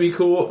was gonna be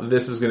cool.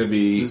 This is gonna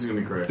be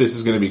great. This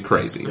is gonna be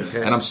crazy.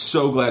 Okay. And I'm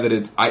so glad that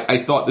it's.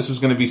 I thought this was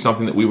gonna be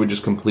something that we would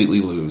just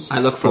completely lose. I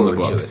look from the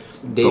forward book. to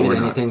it. David,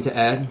 anything to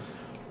add?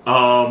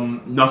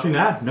 Nothing to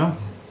add. No.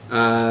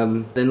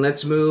 Then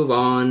let's move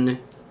on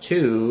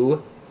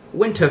to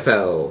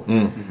Winterfell.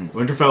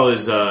 Winterfell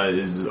is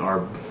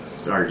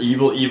our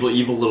evil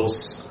little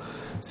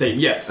Satan.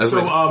 Yeah.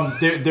 So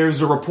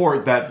there's a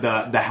report that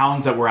the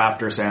hounds that were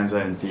after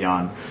Sansa and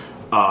Theon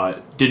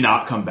did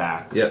not come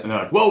back. Yeah. And they're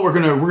like, well, we're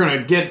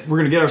gonna get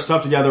our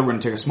stuff together. We're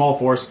gonna take a small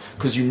force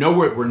because we know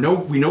where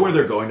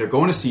they're going. They're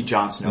going to see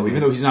Jon Snow,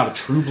 even though he's not a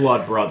true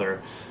blood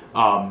brother.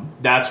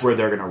 That's where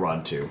they're gonna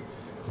run to.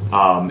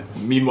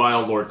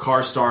 Meanwhile, Lord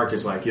Karstark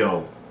is like,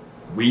 yo,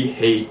 we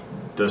hate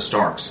the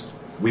Starks.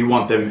 We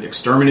want them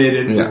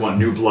exterminated. Yeah. We want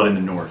new blood in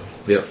the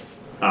north. Yep.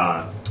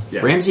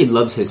 Yeah. Ramsay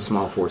loves his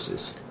small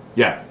forces.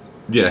 Yeah.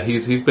 Yeah.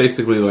 He's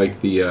basically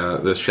like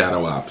the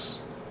Shadow Ops.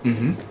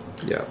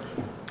 Yeah.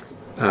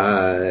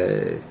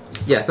 I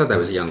thought that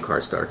was a young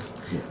Karstark.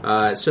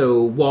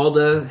 So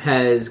Walda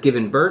has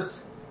given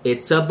birth.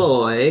 It's a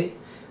boy,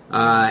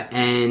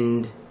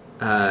 and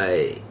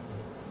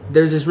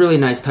there's this really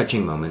nice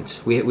touching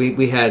moment.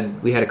 We had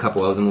a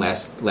couple of them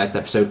last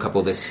episode,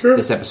 couple this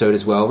episode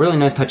as well. Really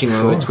nice touching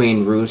moment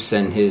between Roose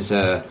and his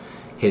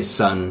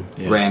son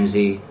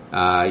Ramsay.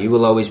 You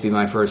will always be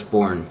my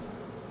firstborn,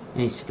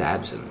 and he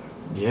stabs him.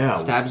 Yeah.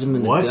 Stabs him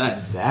in the What's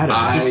gut. that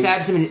about? He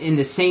stabs him in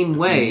the same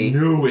way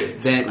Knew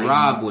it. that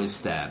Robb was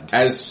stabbed.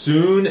 As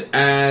soon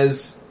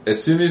as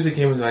he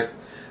came, like,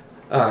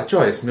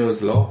 Joyous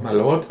news, Lord, my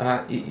lord.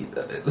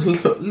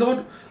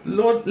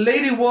 Lord,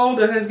 Lady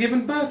Walda has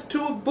given birth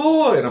to a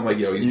boy, and I'm like,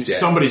 yo, he's dead.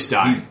 Somebody's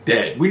dying. He's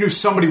dead. We knew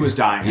somebody was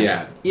dying.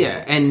 Yeah.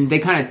 Yeah, and they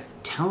kind of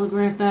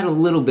telegraphed that a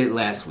little bit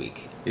last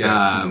week.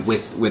 Yeah.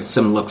 With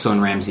some looks on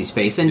Ramsay's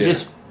face and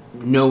just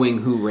knowing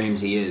who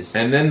Ramsay is.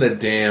 And then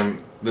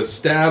the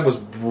stab was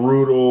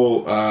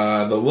brutal.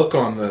 The look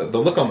on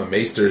the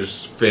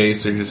Maester's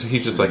face,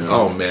 he's just like,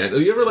 oh man.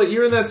 You ever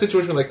you're in that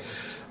situation like,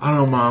 I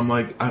don't know, Mom.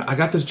 Like, I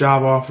got this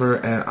job offer,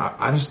 and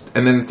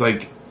and then it's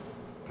like,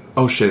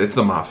 oh shit, it's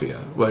the Mafia.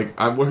 Like,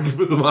 I'm working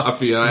for the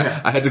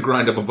Mafia. I had to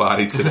grind up a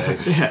body today,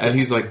 and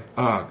he's like,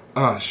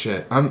 oh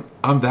shit, I'm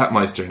that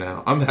Meister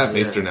now. I'm that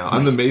Maester now.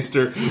 I'm the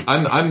Maester.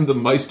 I'm the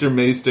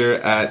Maester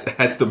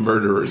at the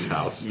murderer's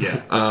house.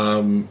 Yeah.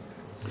 And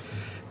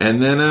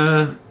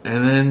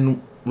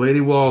then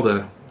Lady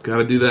Walda got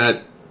to do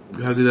that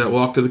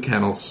walk to the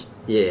kennels.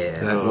 Yeah.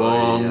 That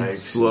long,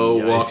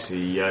 slow walk.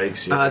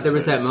 Yikes. There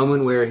was that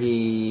moment where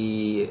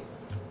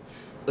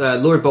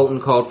Lord Bolton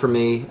called for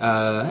me.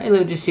 Hey, let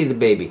me just see the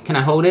baby. Can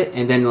I hold it?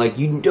 And then,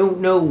 you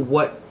don't know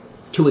what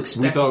to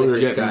expect. We thought we were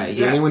this getting. guy.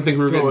 Did anyone think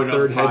we were Throwing getting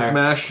third up fire. head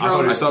smash? I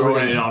thought he was throwing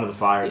getting it onto the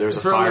fire. There was a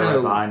Throwing fire right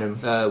a, behind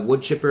him.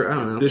 wood chipper. I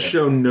don't know. This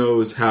show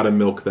knows how to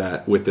milk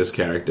that with this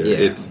character. Yeah.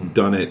 It's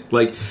done it.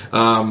 Like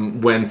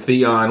when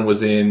Theon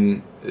was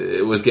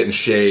getting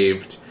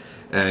shaved,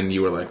 and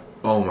you were like,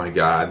 "Oh my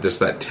god!" There's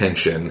that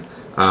tension.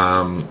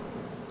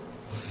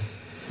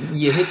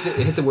 You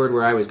hit the word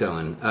where I was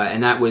going,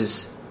 and that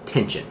was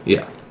tension.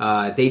 Yeah.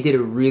 They did a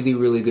really,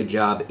 really good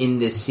job in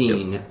this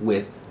scene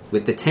with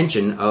the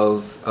tension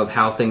of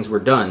how things were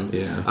done,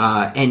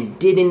 Yeah. and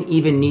didn't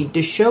even need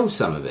to show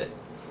some of it.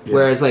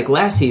 Whereas, like,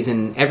 last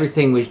season,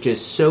 everything was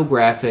just so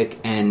graphic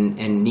and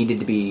needed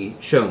to be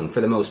shown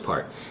for the most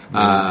part.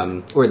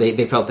 Or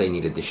they felt they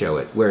needed to show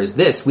it. Whereas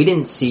this, we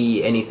didn't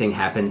see anything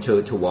happen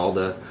to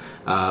Walda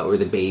or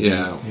the baby.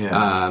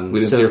 Yeah. We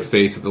didn't see her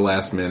face at the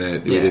last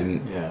minute. We Yeah.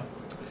 didn't. Yeah.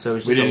 So it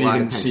was just We didn't a lot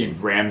even of see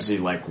tension. Ramsay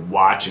like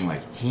watching,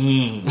 like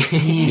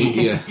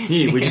Yeah.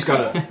 We just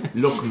gotta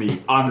look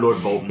me. I'm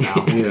Lord Bolton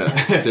now. Yeah.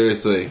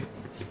 Seriously.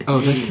 Oh,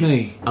 that's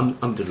me.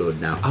 I'm the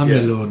Lord now. I'm Yeah.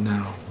 the Lord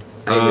now.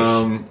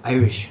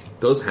 Irish.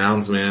 Those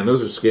hounds, man,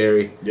 those are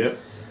scary. Yep.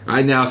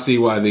 I now see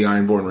why the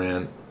Ironborn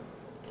ran.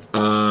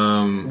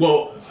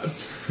 Well,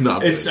 No,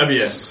 it's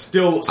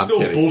still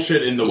kidding.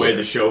 bullshit in the way Yeah.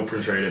 the show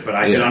portrayed it, but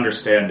I can Yeah.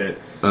 understand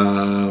it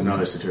in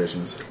other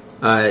situations.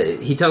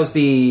 He tells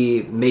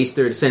the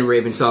Maester to send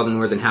Ravensthal to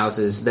northern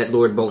houses that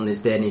Lord Bolton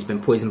is dead and he's been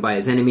poisoned by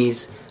his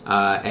enemies.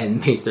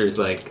 And Maester's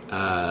like,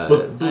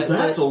 But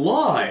that's a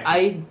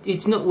lie.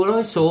 it's not what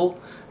I saw.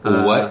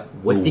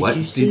 What did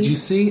you see? Did you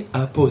see?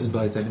 Poisoned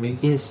by his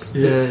enemies. Yes.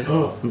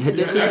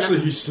 Actually,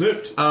 he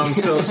slipped.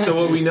 So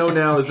what we know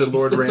now is that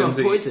Lord slipped on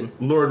Ramsay, poison.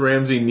 Lord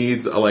Ramsay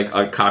needs a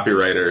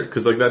copywriter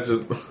because that's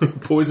just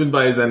poisoned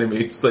by his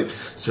enemies. Like,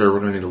 sir, we're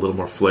going to need a little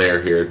more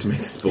flair here to make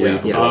this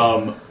believable.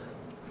 Yeah.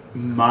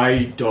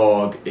 My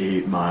dog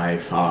ate my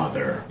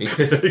father.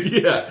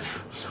 Yeah.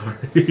 Sorry.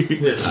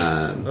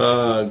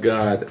 Oh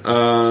God.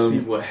 See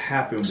what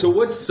happened. So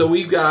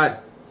we've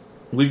got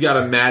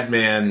a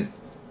madman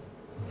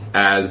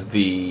as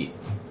the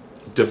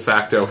de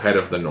facto head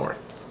of the North.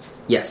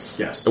 Yes.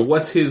 Yes. So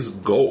what's his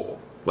goal?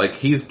 Like,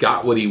 he's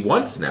got what he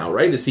wants now,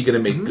 right? Is he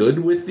going to make good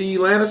with the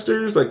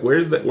Lannisters? Like, where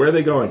are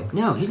they going?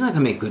 No, he's not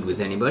going to make good with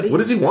anybody. What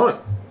does he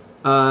want?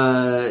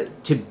 To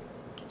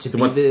be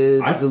wants- the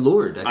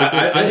Lord.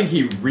 I think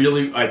he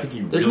really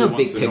There's no wants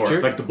big the picture.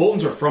 North. Like the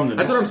Boltons are from the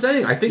That's North. what I'm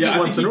saying. I think he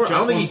wants the North. I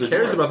don't think he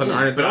cares about the Yeah.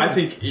 Iron But Throne.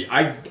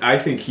 I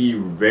think he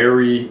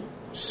very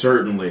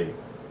certainly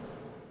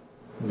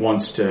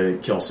wants to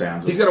kill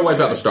Sansa. He's gotta wipe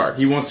out the Starks.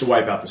 He wants to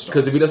wipe out the Starks.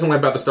 Because if he doesn't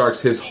wipe out the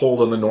Starks, his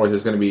hold on the North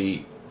is going to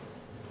be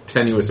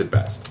tenuous at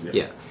best.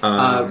 Yeah.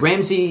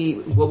 Ramsay,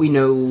 what we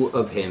know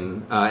of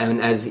him, and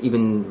as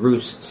even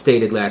Roose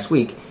stated last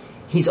week,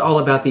 he's all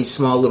about these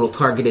small little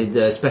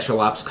targeted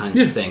special ops kinds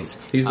of things.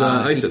 He's, He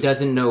ISIS.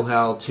 doesn't know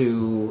how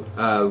to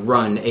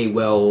run a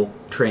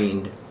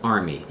well-trained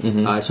army.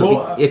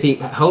 Well, If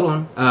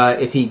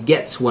he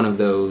gets one of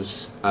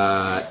those,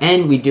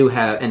 and we do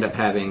end up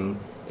having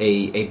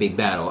a big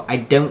battle, I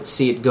don't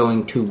see it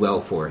going too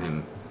well for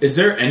him. Is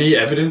there any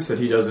evidence that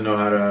he doesn't know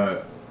how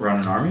to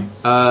run an army?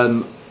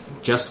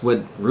 Just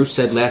what Roose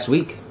said last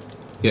week.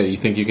 Yeah, you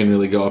think you can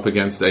really go up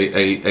against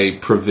a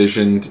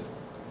provisioned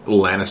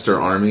Lannister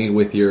army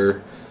with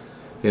your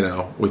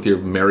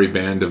merry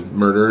band of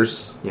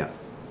murderers? Yeah.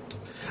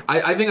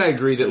 I think I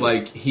agree that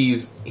like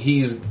he's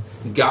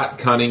got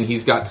cunning,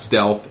 he's got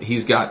stealth,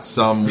 he's got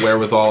some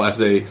wherewithal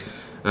as a.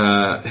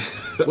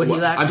 What he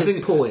lacks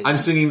is poise. I'm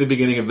singing the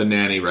beginning of The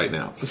Nanny right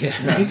now. Yeah.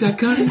 He's got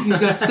cunning, he's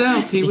got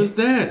stealth, he was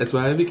there. That's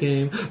why I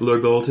became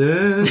Lord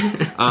Bolton.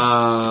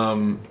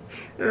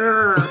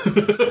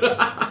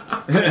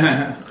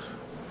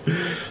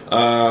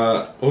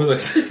 What was I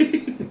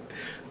saying?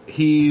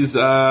 He's.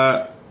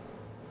 I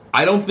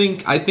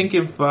think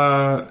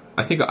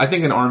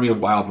an army of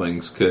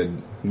wildlings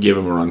could give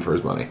him a run for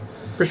his money.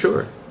 For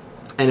sure.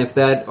 And if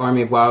that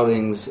army of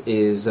wildlings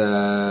is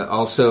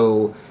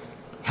also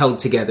held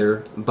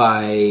together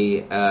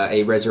by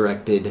a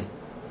resurrected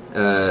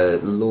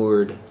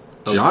Lord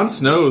Jon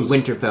Snow's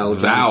Winterfell,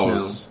 Jon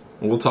vows.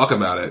 We'll talk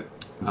about it.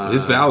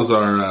 His vows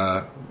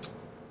are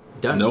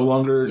done. no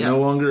longer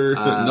null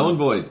and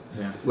void.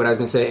 What I was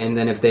going to say, and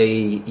then if they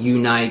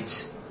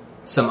unite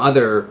some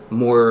other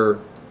more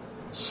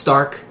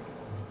Stark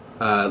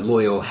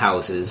loyal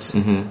houses,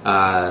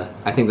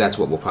 I think that's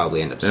what we'll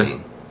probably end up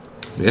seeing.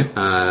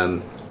 Yeah.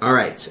 All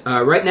right.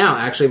 Right now,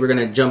 actually, we're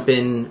going to jump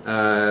in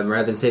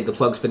rather than save the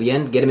plugs for the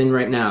end. Get them in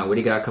right now. What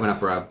do you got coming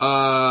up, Rob?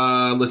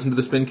 Listen to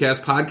the Spincast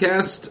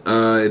podcast.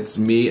 It's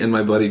me and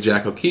my buddy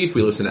Jack O'Keefe.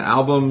 We listen to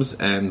albums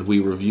and we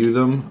review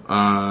them.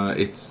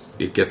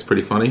 It gets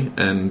pretty funny,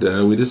 and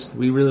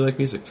we really like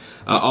music.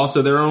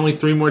 Also, there are only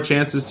 3 more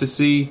chances to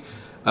see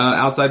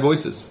Outside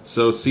Voices,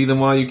 so see them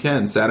while you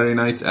can. Saturday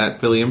nights at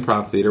Philly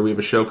Improv Theater. We have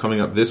a show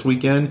coming up this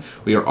weekend.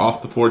 We are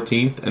off the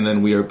 14th, and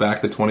then we are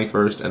back the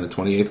 21st and the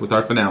 28th with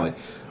our finale.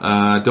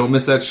 Don't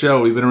miss that show.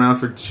 We've been around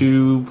for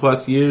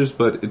 2+ years,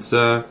 but it's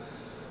we're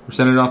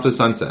sending it off to the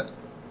sunset.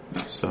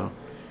 So,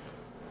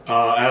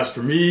 As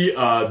for me,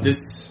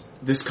 this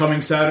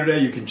coming Saturday,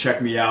 you can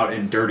check me out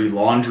in Dirty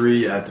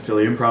Laundry at the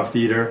Philly Improv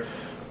Theater.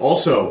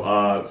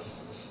 Also,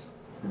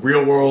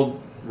 Real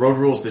World Road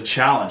Rules The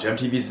Challenge.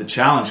 MTV's The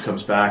Challenge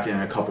comes back in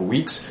a couple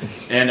weeks,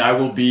 and I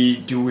will be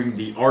doing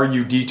the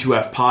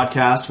RUD2F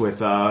podcast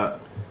with other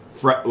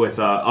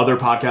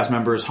podcast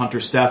members, Hunter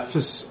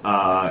Steffes,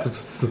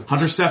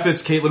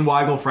 Caitlin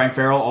Weigel, Frank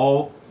Farrell,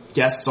 all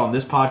guests on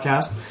this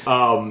podcast.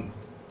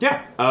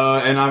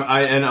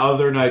 And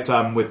other nights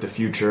I'm with The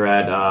Future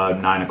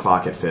at 9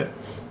 o'clock at FIT.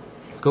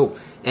 Cool.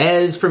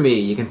 As for me,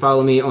 you can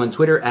follow me on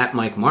Twitter at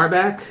Mike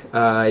Marbach.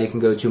 You can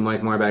go to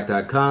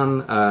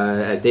MikeMarbach.com.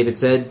 As David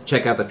said,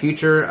 check out The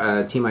Future,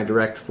 a team I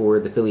direct for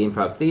the Philly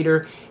Improv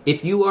Theater.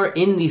 If you are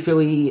in the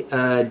Philly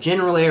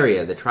general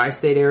area, the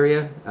tri-state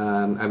area,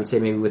 I would say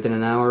maybe within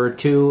an hour or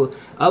two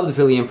of the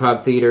Philly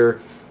Improv Theater,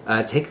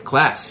 take a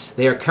class.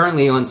 They are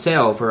currently on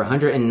sale for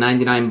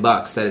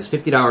 $199. That is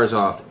 $50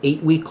 off.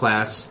 8-week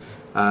class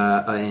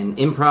in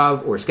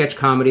improv or sketch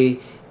comedy,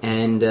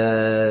 and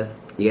you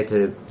get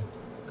to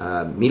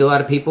meet a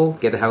lot of people,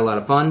 get to have a lot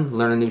of fun,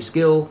 learn a new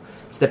skill,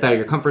 step out of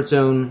your comfort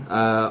zone.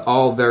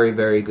 All very,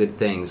 very good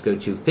things. Go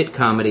to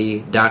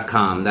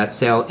fitcomedy.com. That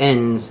sale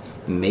ends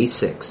May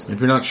 6th. If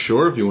you're not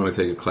sure if you want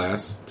to take a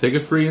class, take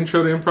a free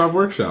Intro to Improv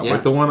workshop, Yeah.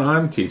 like the one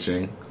I'm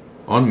teaching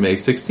on May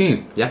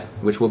 16th. Yeah,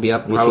 which will be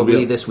up Which probably will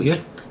be up- this week. yeah.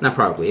 Not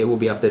probably, it will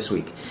be up this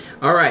week.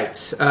 All right,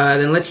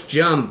 then let's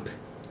jump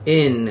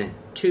in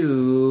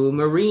to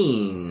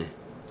Marine.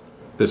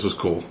 This was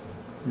cool.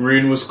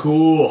 Marine was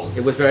cool.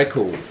 It was very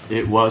cool.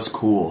 It was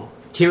cool.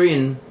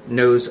 Tyrion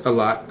knows a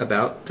lot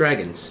about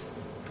dragons.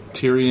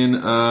 Tyrion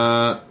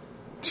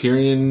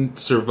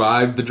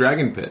survived the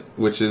dragon pit,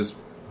 which is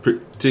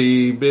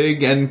pretty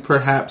big and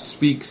perhaps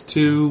speaks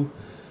to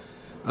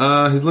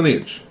his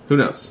lineage. Who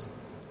knows?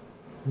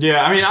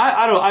 Yeah, I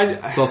mean,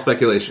 It's all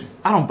speculation.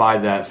 I don't buy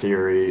that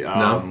theory,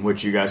 No?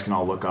 which you guys can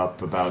all look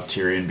up about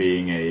Tyrion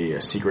being a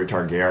secret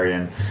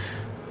Targaryen.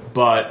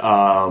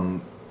 But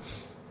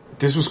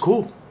this was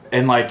cool,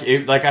 and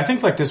I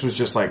think this was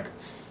just like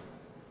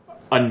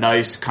a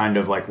nice kind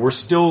of like we're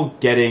still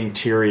getting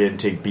Tyrion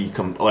to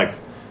become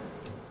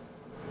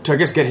to I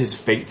guess get his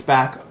faith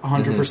back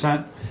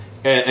 100%,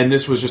 and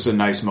this was just a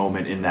nice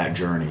moment in that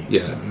journey.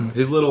 Yeah,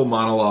 his little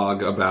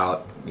monologue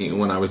about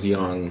when I was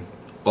young.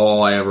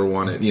 All I ever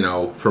wanted,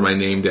 for my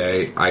name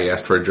day, I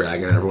asked for a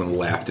dragon, and everyone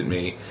laughed at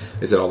me.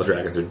 They said all the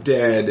dragons are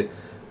dead,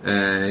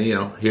 and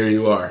here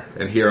you are,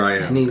 and here I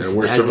am, and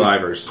we're as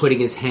survivors. he's putting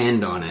his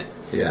hand on it.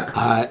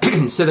 Yeah,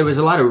 So there was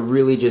a lot of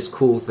really just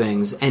cool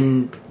things,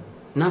 and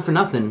not for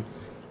nothing,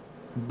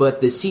 but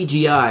the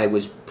CGI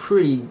was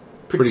pretty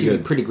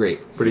good. pretty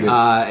great. Pretty good.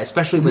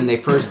 Especially when they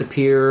first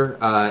appear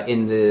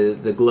in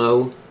the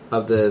glow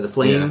of the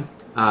flame.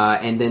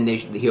 And then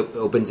he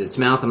opens its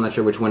mouth. I'm not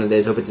sure which one it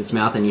is. Opens its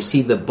mouth, and you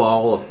see the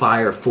ball of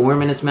fire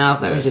form in its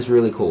mouth. That was just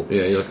really cool.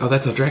 yeah. You're like, oh,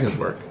 that's how dragons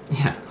work.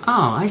 Yeah. Oh,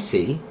 I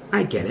see.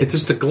 I get it. It's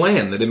just a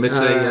gland that emits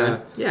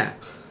yeah.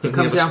 It you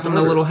comes have a out from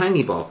the starter. little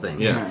hangy ball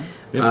thing. Yeah.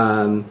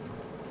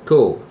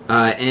 Cool.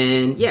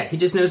 And yeah, he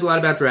just knows a lot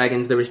about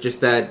dragons. There was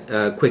just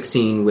that quick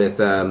scene with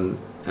them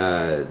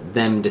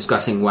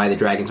discussing why the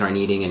dragons aren't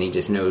eating, and he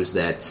just knows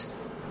that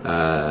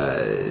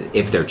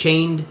if they're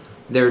chained,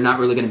 they're not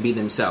really going to be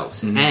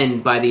themselves. Mm-hmm.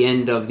 And by the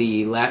end of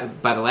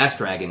by the last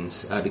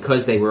dragons,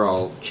 because they were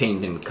all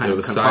chained and kind They were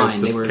of the confined,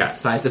 size they of were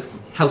cats. size of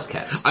house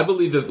cats. I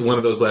believe that one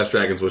of those last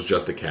dragons was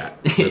just a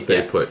cat that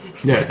they put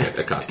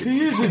a costume.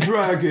 He is a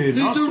dragon.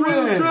 I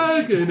swear.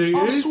 dragon,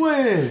 I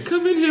swear.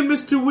 Come in here,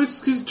 Mr.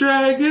 Whiskers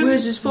Dragon.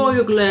 Where's his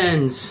fire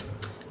glands?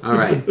 All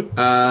right.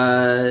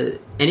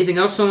 Anything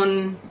else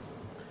on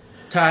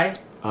Ty?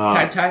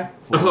 Ty?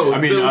 Oh,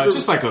 I mean, the-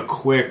 just like a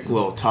quick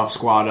little Tough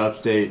Squad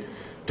update.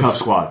 Tough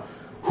Squad.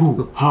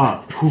 Hoo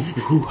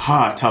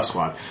ha, Tough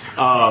Squad.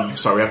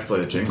 Sorry, we have to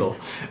play the jingle.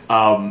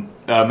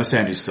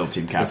 Massandy's still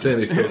team captain.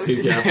 Sandy's still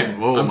team captain.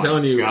 Oh I'm my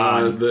telling you,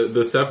 God.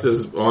 the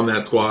Septa's on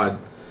that squad.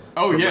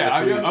 Oh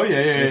yeah, next week.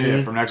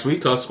 yeah. From next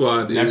week. Tough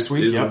Squad Next is,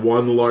 week, is yep.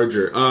 one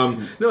larger.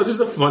 No,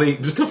 just a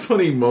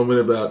funny moment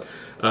about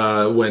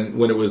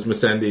when it was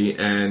Missandei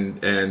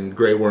and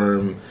Grey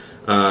Worm,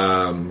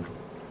 and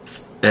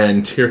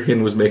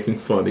Tyrion was making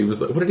fun. He was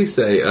like, "What did he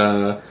say?"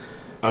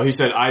 He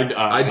said,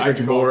 I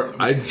drink more.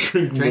 I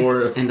drink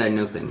more. And I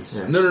know things.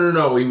 Yeah.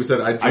 No. He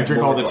said, I I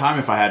drink more all the time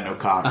if I had no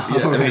cock.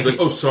 Yeah, and he's like,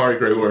 "Oh, sorry,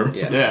 Grey Worm.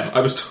 Yeah. Yeah.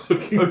 I was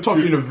talking. I'm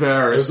talking to I was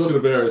Varys.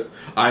 talking to Varys.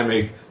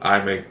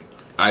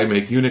 I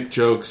make eunuch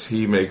jokes.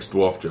 He makes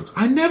dwarf jokes.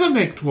 I never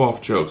make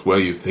dwarf jokes. Well,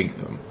 you think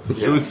them.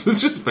 It's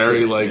just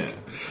very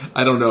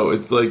I don't know.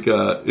 It's like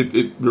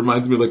it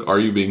reminds me of like, are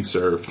you being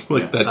served?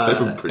 Like that type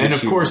of British And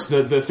of humor. course,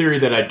 the theory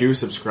that I do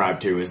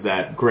subscribe to is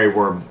that Grey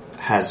Worm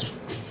has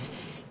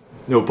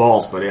no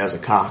balls, but he has a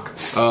cock.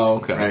 Oh,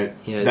 okay. Right?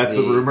 He has That's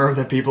the the- rumor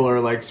that people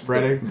are like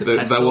spreading.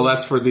 Well,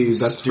 that's for the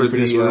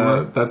Stupidest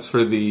rumor. that's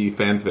for the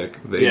fanfic.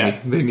 Yeah.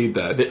 They need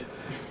that.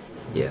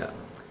 Yeah.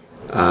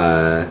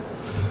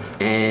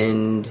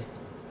 And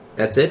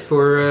that's it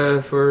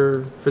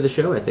for the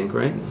show, I think,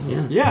 right?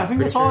 Yeah. Yeah, I think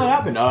that's all that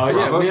happened.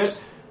 Yeah, we had,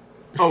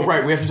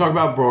 right. We have to talk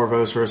about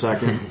Bravos for a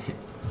second,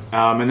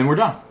 and then we're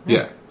done.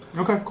 Yeah.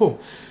 Okay, cool.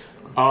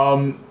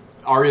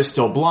 Arya's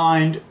still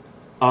blind.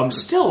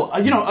 Still,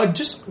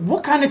 just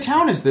what kind of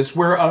town is this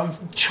where a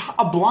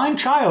blind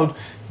child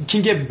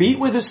can get beat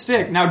with a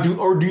stick? Now, do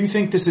you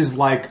think this is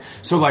like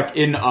in?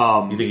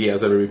 You think he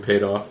has ever been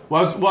paid off?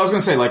 Well, I was gonna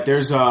say like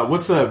there's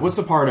what's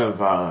the part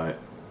of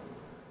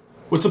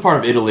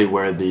Italy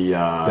where the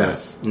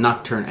Venice.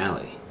 Nocturne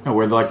Alley. no,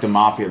 where like the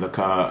mafia, the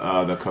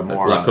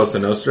Camorra, La Cosa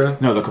Nostra?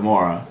 no, the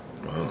Camorra.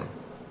 Oh.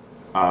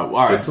 All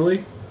right.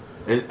 Sicily?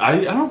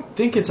 I don't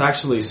think it's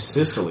actually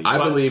Sicily. I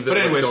believe that But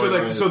anyway, what's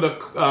going on so the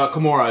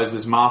Camorra is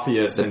this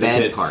mafia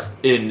syndicate part.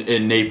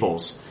 in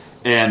Naples,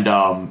 and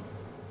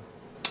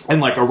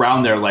like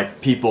around there,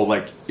 like people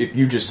like if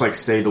you just like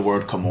say the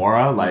word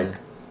Camorra, like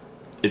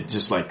it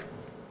just like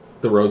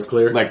The road's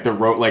clear. like the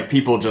road, like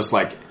people just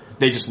like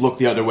they just look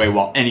the other way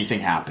while anything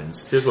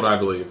happens. Here's what I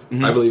believe.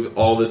 Mm-hmm. I believe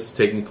all this is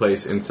taking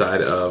place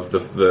inside of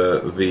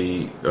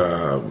the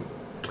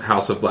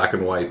House of Black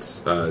and White's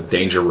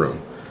danger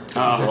room. It's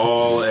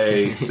all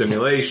a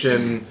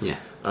simulation. Yeah.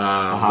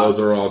 Those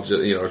are all,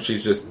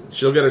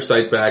 she'll get her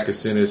sight back as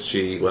soon as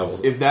she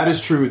levels. If that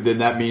is true, then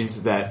that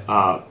means that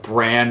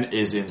Bran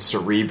is in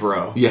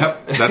Cerebro.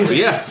 Yep, that's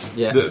Yeah.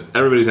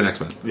 Everybody's an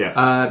X-Men.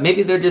 Yeah,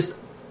 Maybe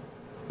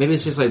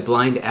it's just like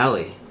Blind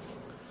Alley.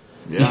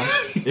 yeah,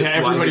 yeah.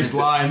 Everybody's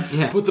blind.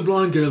 Yeah. Put the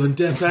blonde girl in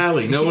Death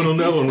Alley. No one will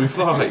know when we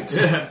fight.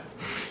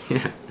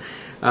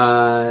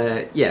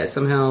 Yeah.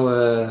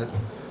 Somehow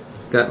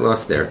got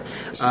lost there.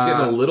 She's getting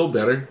a little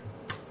better,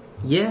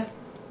 Yeah.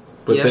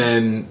 but Yeah.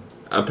 then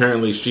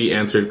apparently she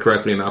answered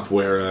correctly enough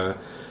where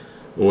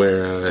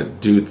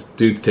dude's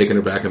taking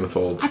her back in the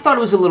fold. I thought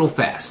it was a little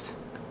fast.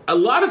 A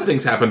lot of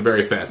things happened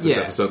very fast this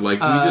Yeah. episode. Like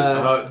we just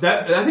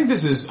I think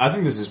this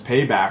is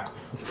payback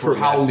for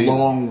how last season.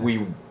 long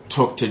we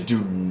took to do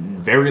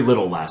very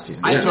little last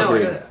season. I It took-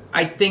 know.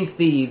 I think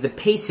the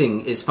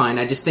pacing is fine.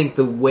 I just think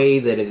the way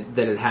that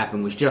it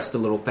happened was just a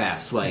little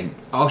fast. Like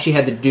all she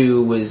had to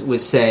do was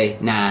say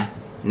nah.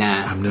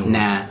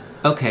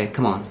 Okay,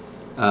 come on.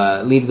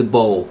 Leave the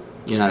bowl.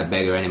 You're not a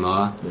beggar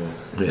anymore.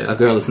 yeah. A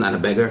girl is not a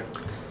beggar.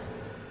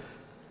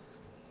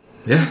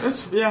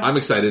 yeah. I'm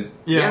excited.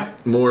 Yeah.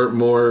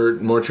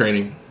 More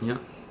training. Yeah.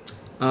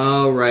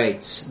 All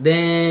right.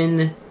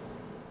 Then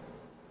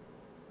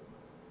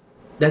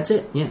that's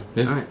it. Yeah.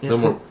 Yeah, All right. Yeah, no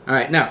cool. more. All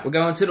right. Now we're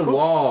going to the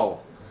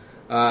wall.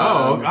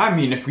 I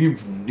mean, if we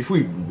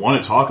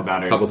want to talk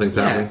about it, A couple things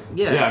happening.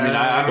 Yeah. Yeah, I mean,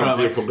 I don't know. Like,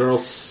 Beautiful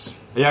girls.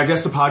 yeah, I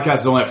guess the podcast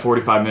is only at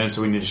 45 minutes,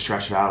 so we need to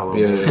stretch it out a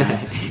little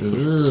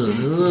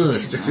bit.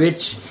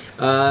 Stretch.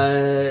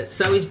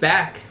 So he's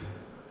back.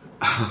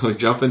 We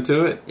jump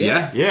into it.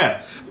 Yeah.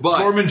 Yeah, But-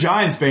 Tormund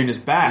Giantsbane is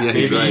back, Yeah,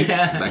 he's baby. right.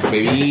 Yeah. Back,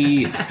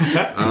 baby.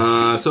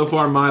 So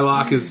far, my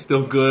lock is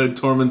still good.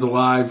 Tormund's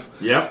alive.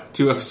 Yep.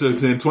 2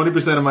 episodes in.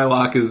 20% of my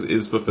lock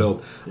is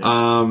fulfilled.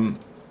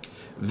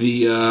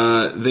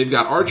 They've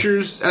got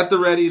archers at the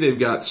ready. They've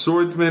got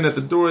swordsmen at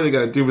the door. They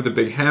got a dude with a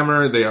big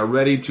hammer. They are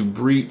ready to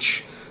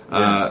breach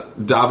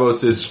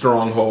Davos'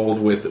 stronghold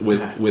with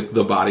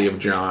the body of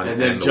Jon. And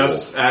then the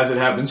just as it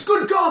happens,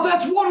 good God,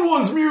 that's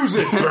One's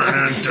music! wolf.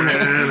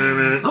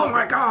 Oh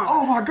my god.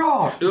 Oh my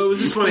God! It was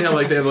just funny how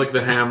they have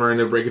the hammer and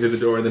they break into the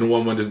door, and then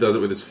one just does it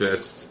with his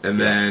fists, and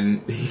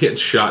then he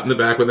gets shot in the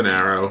back with an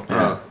arrow.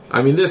 Yeah.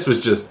 I mean, this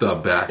was just the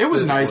best. It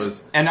was This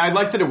nice, and I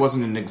liked that it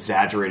wasn't an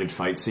exaggerated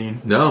fight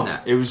scene. No. No.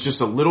 It was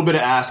just a little bit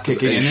of ass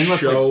kicking, a and then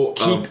let's show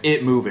keep of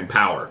it moving.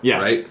 Power. Yeah.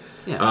 Right?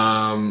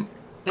 Yeah.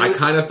 I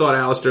kind of thought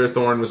Alistair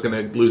Thorne was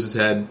going to lose his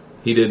head.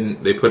 He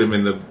didn't. They put him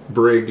in the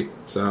brig,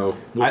 so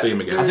we'll see him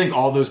again. I think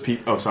all those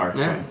people. Oh, sorry.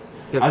 Yeah.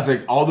 I was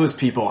like, all those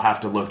people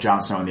have to look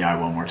Jon Snow in the eye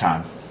one more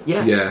time.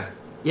 Yeah. Yeah.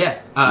 Yeah.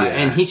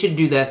 And he should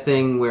do that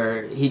thing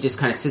where he just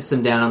kind of sits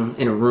them down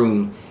in a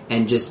room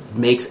and just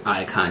makes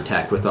eye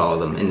contact with all of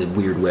them in a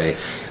weird way.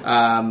 What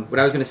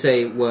I was going to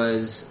say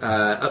was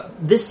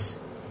this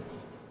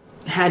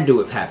had to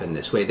have happened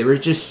this way. There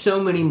was just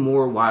so many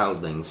more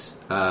wildlings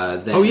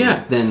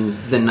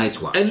than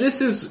Night's Watch. And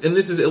this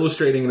is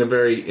illustrating in a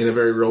very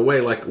real way,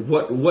 like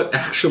what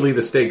actually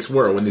the stakes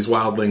were when these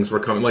wildlings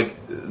were coming. Like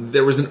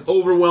there was an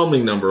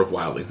overwhelming number of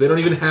wildlings. They don't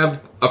even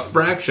have a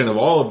fraction of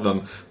all of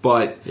them,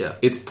 but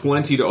it's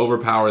plenty to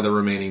overpower the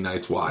remaining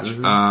Night's Watch.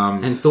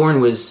 Mm-hmm. And Thorne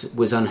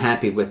was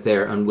unhappy with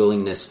their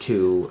unwillingness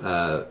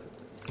to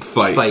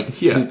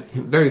fight. Yeah.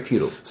 Very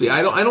futile. See,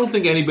 I don't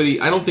think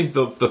anybody. I don't think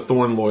the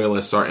Thorne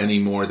loyalists are any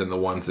more than the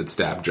ones that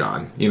stabbed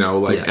Jon. You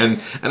know, and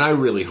I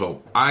really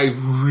hope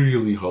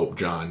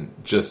Jon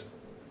just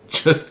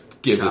gives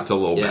it to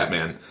little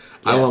Batman.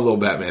 I want little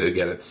Batman to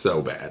get it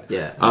so bad.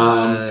 Yeah.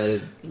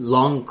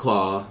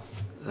 Longclaw.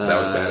 That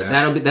was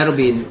badass.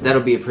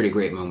 That'll be a pretty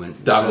great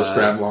moment. Davos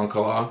grabbed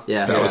Longclaw.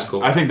 Yeah. That was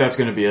cool. I think that's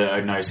going to be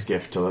a nice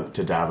gift to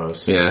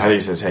Davos. Yeah. I think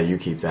he says, "Hey, you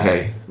keep that."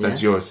 Hey,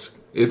 that's yours.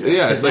 It's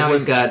Because like now when,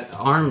 he's got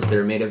arms that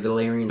are made of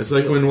Valyrian it's steel.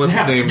 like when what's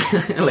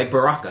his name? like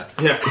Baraka.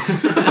 Yeah.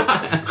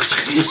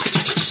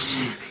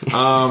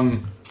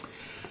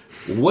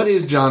 What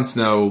is Jon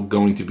Snow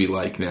going to be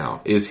like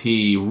now? Is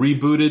he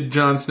rebooted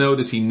Jon Snow?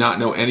 Does he not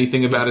know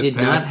anything about his Did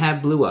past? not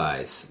have blue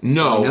eyes.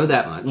 No, So we know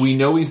that much. We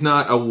know he's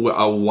not a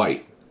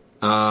white.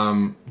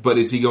 But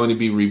is he going to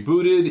be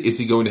rebooted? Is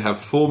he going to have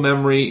full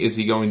memory? Is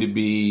he going to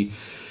be?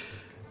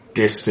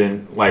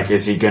 Distant. Like,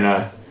 is he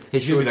gonna?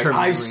 His He'll be short-term like,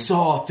 I memory.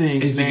 saw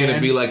things. Is he going to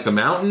be like the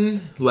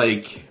Mountain?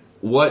 Like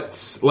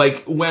what's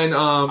like when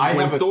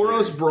have a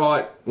Thoros theory.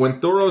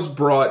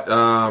 brought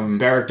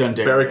Beric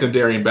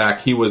Dondarrion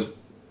back? It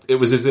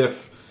was as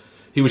if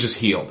he was just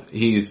healed.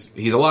 He's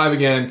alive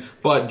again,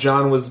 but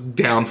Jon was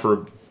down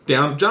for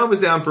down. John was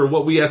down for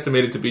what we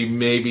estimated to be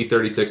maybe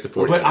 36 to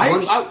 40. But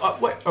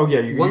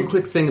One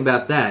quick thing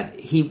about that,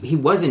 he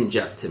wasn't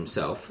just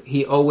himself.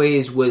 He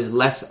always was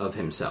less of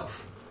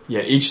himself.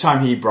 Yeah, each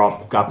time he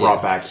got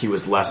brought back, he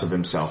was less of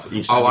himself.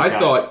 Each time I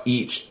thought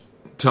each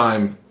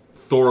time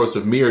Thoros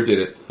of Mir did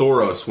it,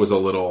 Thoros was a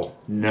little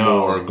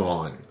more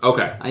gone.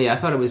 Okay. Yeah, I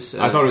thought it was.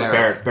 I thought it was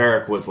Barrick.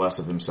 Barrick was less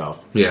of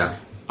himself. Yeah.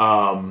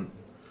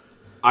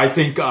 I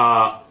think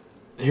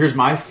here's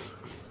my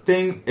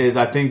thing is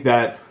I think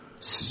that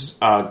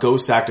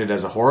Ghost acted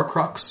as a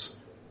Horcrux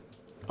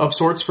of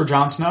sorts for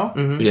Jon Snow.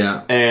 Mm-hmm.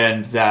 Yeah.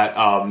 And that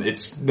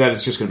it's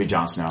just going to be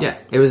Jon Snow. Yeah,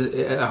 it was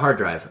a hard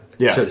drive,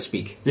 so to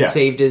speak. He Yeah.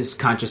 saved his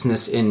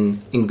consciousness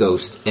in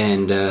Ghost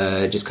and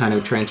just kind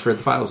of transferred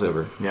the files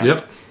over. Yeah.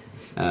 Yep.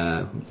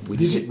 We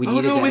needed We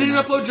that didn't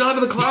enough. upload John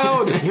to the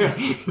cloud.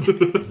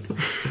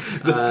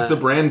 the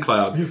brand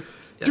cloud.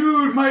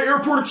 Dude, my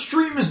Airport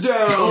Extreme is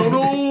down. Oh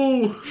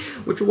no!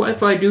 What's your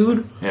Wi-Fi,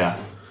 dude? Yeah.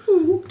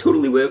 Ooh,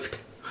 totally whiffed.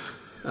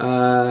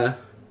 Yeah.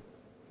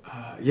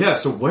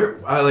 So where?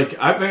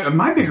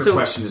 My bigger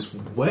question is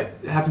what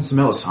happens to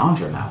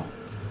Melisandre now?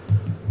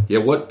 Yeah,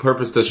 what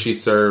purpose does she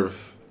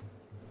serve?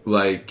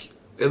 Like,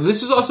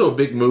 this is also a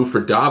big move for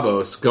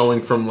Davos,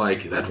 going from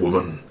like that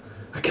woman,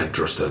 I can't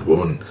trust that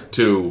woman,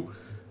 to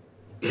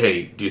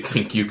hey, do you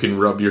think you can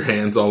rub your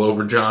hands all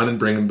over John and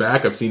bring him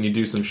back? I've seen you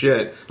do some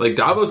shit. Like,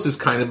 Davos is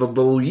kind of a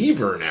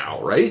believer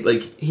now, right?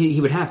 Like, He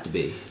would have to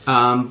be.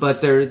 But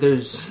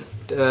there's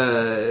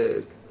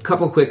a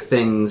couple quick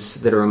things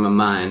that are in my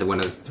mind I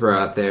want to throw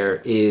out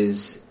there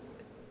is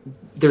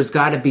there's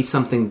got to be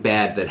something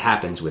bad that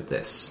happens with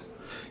this.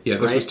 yeah,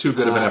 this was too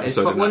good of an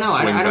episode.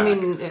 I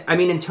don't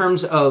mean in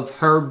terms of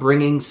her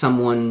bringing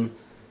someone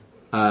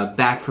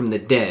back from the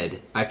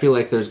dead. I feel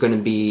like there's going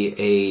to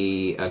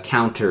be a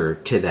counter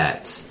to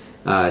that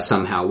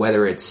somehow.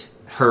 Whether it's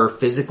her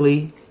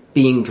physically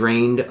being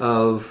drained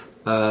of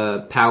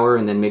power,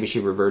 and then maybe she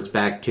reverts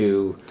back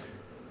to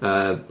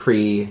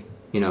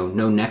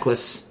no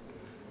necklace,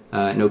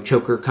 no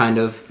choker kind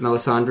of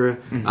Melisandre.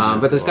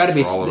 But there's got to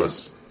be. For all of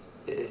us.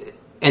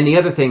 And the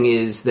other thing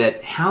is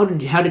that how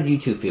did you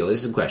two feel?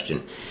 This is a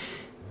question.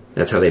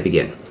 That's how they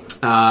begin.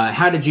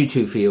 How did you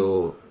two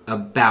feel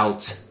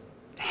about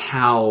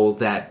how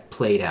that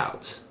played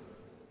out?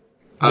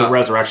 The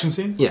resurrection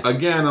scene? Yeah.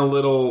 Again, a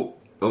little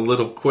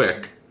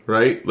quick,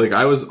 right? Like,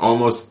 I was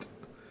almost.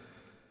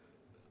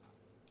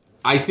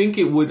 I think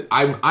it would.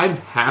 I'm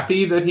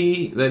happy that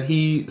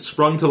he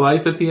sprung to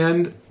life at the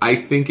end. I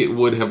think it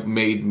would have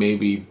made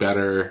maybe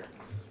better.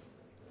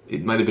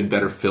 It might have been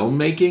better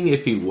filmmaking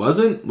if he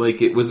wasn't.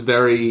 Like, it was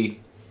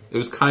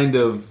kind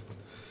of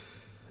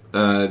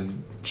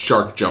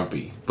shark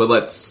jumpy. But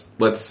let's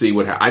see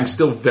what happens. I'm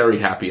still very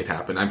happy it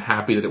happened. I'm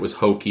happy that it was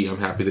hokey. I'm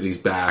happy that he's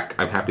back.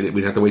 I'm happy that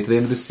we didn't have to wait to the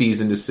end of the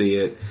season to see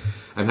it.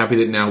 I'm happy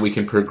that now we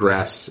can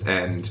progress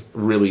and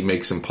really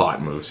make some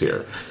plot moves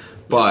here.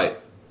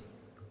 But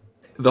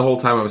the whole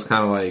time I was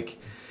kind of like,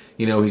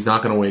 he's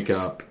not going to wake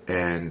up,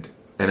 and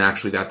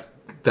actually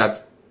that's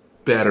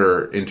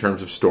better in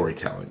terms of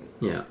storytelling.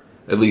 Yeah.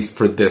 At least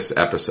for this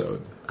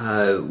episode.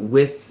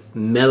 With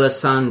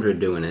Melisandre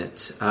doing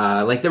it,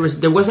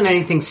 there wasn't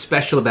anything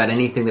special about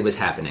anything that was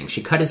happening.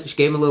 She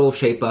gave him a little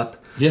shape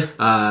up. Yeah.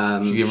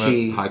 She gave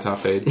him a high top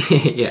fade.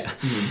 Yeah.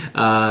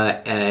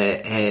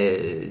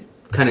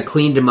 Kind of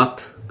cleaned him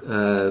up,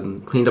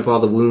 cleaned up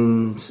all the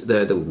wounds,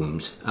 the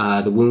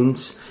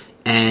wounds,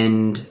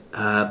 and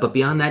but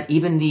beyond that,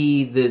 even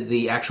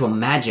the actual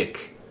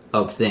magic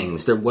of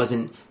things, there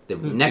wasn't. The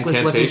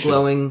necklace wasn't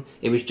glowing.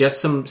 It was just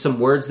some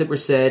words that were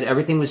said.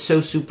 Everything was so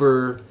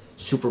super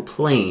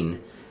plain,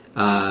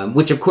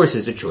 which of course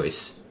is a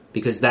choice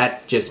because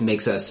that just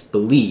makes us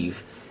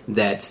believe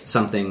that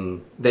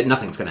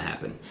nothing's going to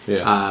happen.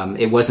 Yeah.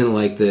 It wasn't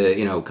like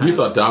You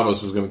thought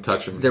Davos was going to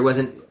touch him. There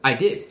wasn't. I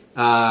did,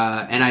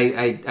 and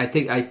I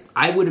think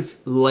I would have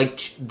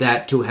liked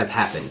that to have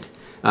happened.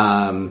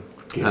 I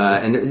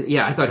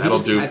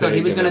thought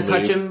he was going to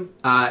touch him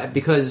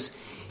because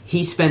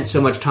he spent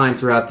so much time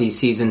throughout these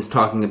seasons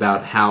talking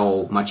about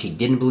how much he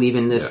didn't believe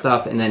in this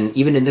stuff, and then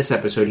even in this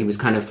episode, he was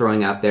kind of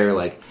throwing out there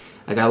like,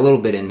 "I got a little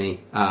bit in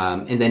me."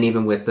 And then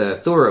even with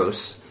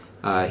Thoros,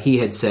 he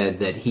had said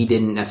that he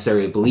didn't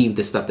necessarily believe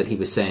the stuff that he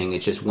was saying.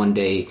 It's just one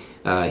day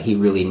he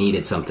really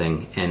needed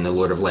something, and the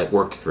Lord of Light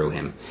worked through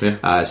him.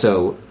 Yeah.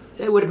 So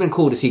it would have been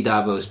cool to see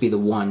Davos be the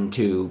one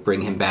to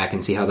bring him back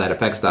and see how that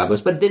affects Davos,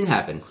 but it didn't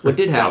happen. What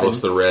did happen Davos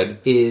the Red.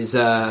 is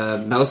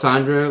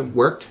Melisandre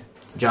worked.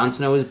 Jon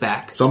Snow is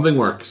back. Something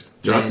works.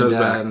 Jon Snow's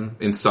back.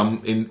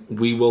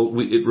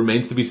 It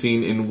remains to be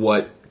seen in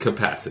what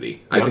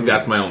capacity. I think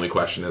that's my only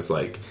question is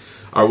like,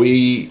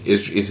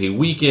 is he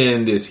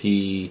weakened? Is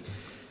he,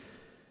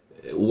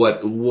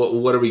 what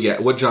are we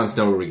getting? What Jon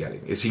Snow are we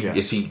getting? Is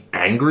he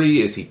angry?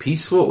 Is he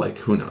peaceful? Like,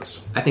 who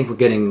knows? I think we're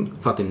getting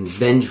fucking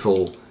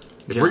vengeful.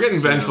 We're getting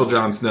vengeful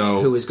Jon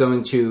Snow. Who is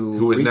going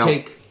to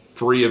now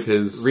free of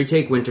his...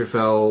 Retake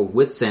Winterfell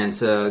with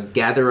Sansa,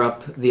 gather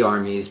up the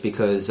armies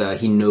because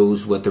he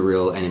knows what the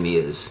real enemy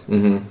is.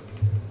 Mm-hmm.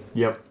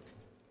 Yep.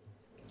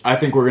 I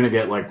think we're going to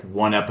get like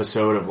one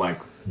episode of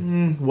like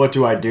what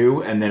do I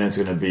do? And then it's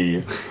going to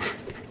be...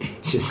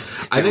 Just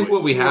I think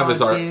what we have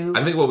is our. do.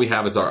 I think what we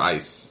have is our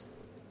ice.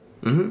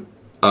 Mm-hmm.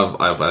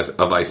 Of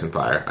Ice and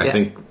Fire. I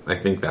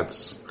think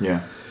that's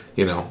Yeah.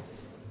 Yeah.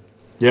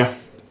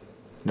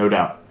 No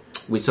doubt.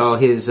 we saw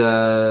his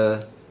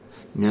his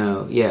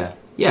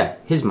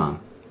mom,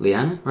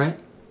 Leanna, right?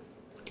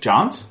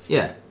 John's?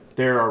 Yeah.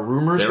 There are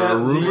rumors that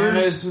Leanna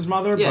is his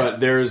mother, Yeah. but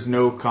there is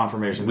no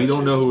confirmation. We that don't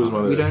she's know who his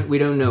mother is. We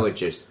don't know it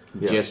just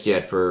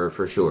yet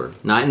for sure.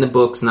 Not in the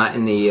books, not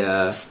in the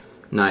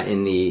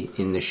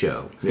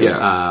show.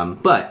 Yeah.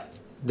 But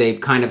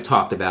they've kind of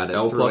talked about it.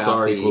 L plus throughout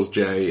R the- equals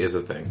J is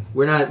a thing.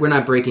 We're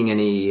not breaking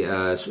any.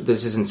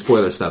 This isn't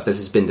spoiler stuff. This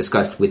has been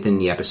discussed within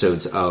the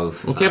episodes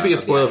of. It can't be a of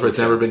the spoiler if actual it's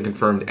show. never been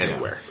confirmed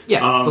anywhere.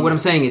 Yeah, but what I'm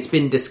saying, it's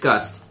been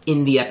discussed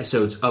in the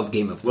episodes of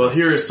Game of Thrones. Well,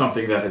 here is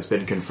something that has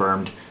been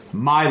confirmed.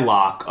 My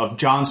lock of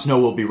Jon Snow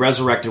will be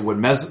resurrected when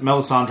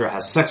Melisandre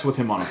has sex with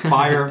him on a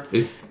fire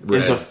Is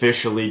is red.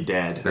 officially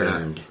dead.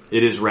 Burned.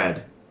 It is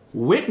red.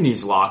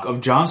 Whitney's lock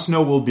of Jon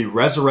Snow will be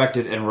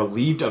resurrected and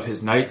relieved of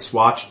his Night's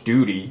Watch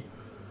duty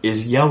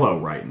is yellow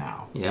right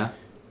now. Yeah.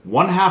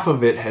 One half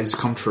of it has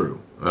come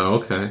true. Oh,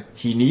 okay.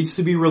 He needs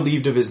to be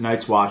relieved of his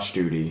Night's Watch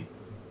duty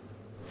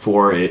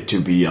for it to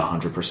be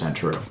 100%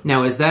 true.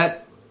 Now, is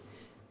that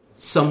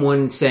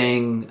someone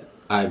saying,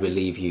 I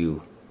relieve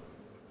you?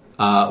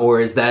 Or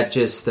is that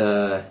just,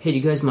 hey, do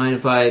you guys mind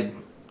if I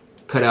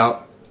cut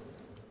out?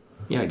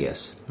 Yeah, I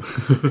guess.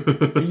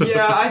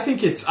 Yeah, I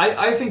think it's.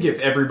 I think if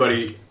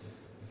everybody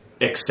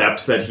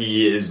accepts that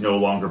he is no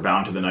longer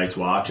bound to the Night's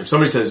Watch, if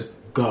somebody says,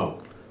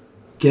 go,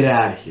 get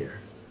out of here,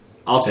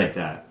 I'll take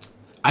that.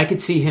 I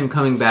could see him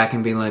coming back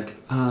and being like,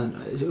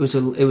 it was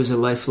a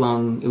life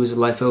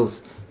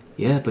oath.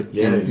 Yeah, but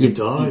Yeah, you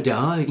died. You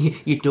died.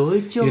 You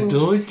died, John.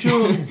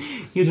 John.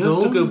 You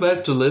have to go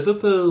back to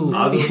Liverpool.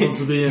 I don't want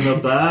to be in a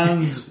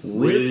band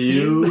with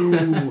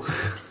you.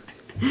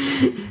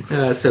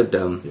 So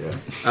dumb. Yeah.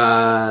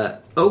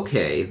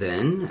 Okay,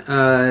 then.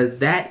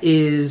 That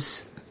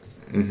is...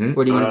 Or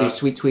do you want to do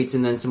sweet tweets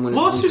and then someone...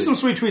 Well, let's do some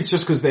sweet tweets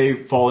just because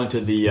they fall into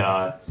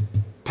the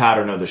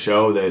pattern of the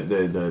show,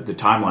 the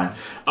timeline.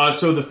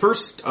 So the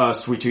first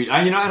sweet tweet,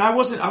 and I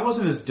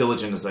wasn't as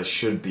diligent as I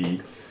should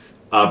be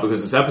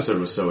because this episode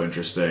was so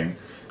interesting.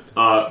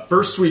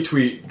 First sweet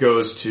tweet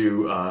goes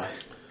to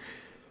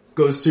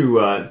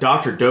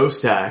Dr.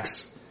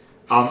 Dostax.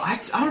 I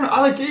don't know.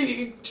 I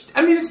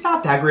mean, it's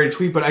not that great a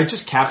tweet, but I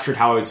just captured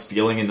how I was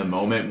feeling in the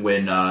moment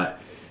when the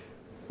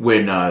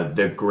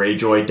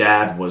Greyjoy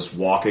dad was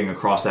walking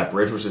across that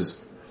bridge, which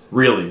is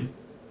really,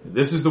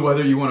 this is the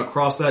weather you want to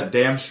cross that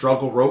damn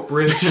struggle rope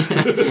bridge?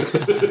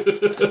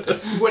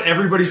 This is what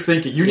everybody's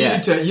thinking. You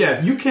needed to,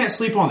 you can't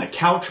sleep on the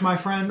couch, my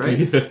friend.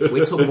 Right?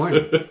 Wait till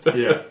morning.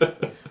 Yeah. You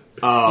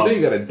know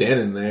you got a den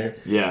in there.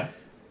 Yeah.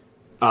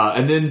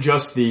 And then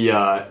just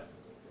the,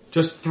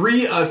 just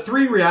three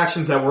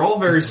reactions that were all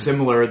very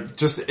similar.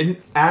 Just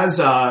as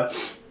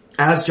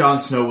Jon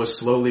Snow was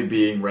slowly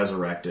being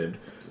resurrected,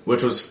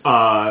 which was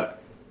at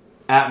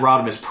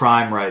Rodimus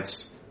Prime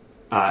writes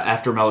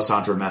after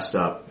Melisandre messed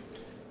up.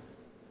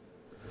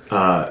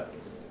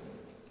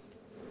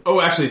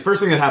 Actually,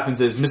 first thing that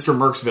happens is Mr.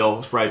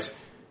 Merksville writes,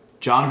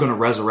 "Jon gonna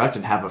resurrect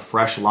and have a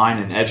fresh line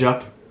and edge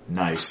up.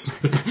 Nice."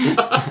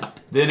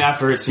 Then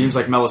after it seems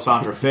like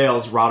Melisandre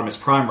fails, Rodimus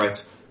Prime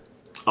writes,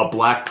 "A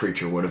black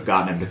preacher would have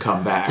gotten him to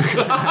come back."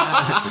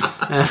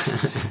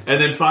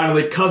 And then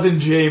finally, Cousin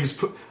James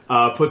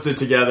puts it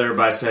together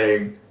by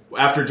saying,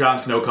 after Jon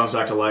Snow comes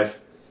back to life,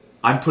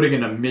 "I'm putting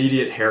an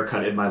immediate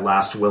haircut in my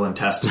last will and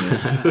testament."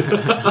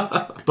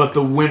 But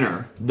the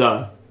winner,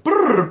 the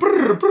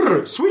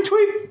sweet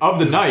tweet of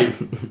the night,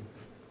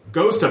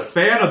 goes to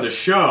fan of the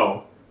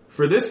show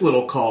for this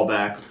little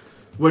callback,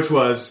 which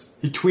was,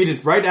 he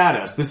tweeted right at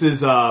us. This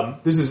is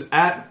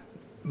at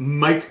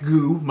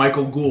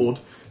Michael Gould,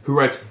 who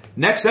writes,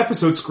 "Next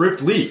episode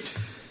script leaked."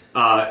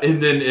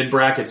 And then in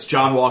brackets,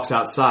 Jon walks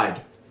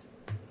outside.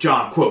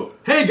 Jon, quote,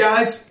 "Hey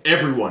guys,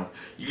 everyone,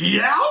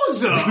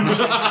 yowza!"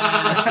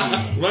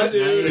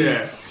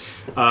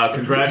 Yeah.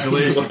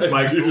 Congratulations,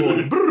 Mike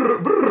Gould.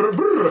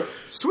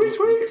 Sweet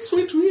tweet.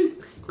 Sweet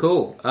tweet.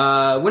 Cool.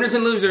 Winners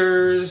and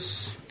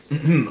losers.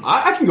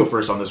 I can go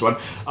first on this one.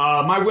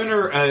 My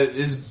winner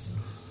is,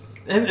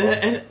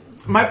 and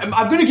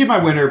I'm going to give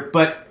my winner,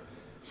 but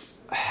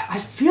I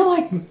feel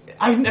like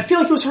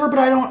it was her, but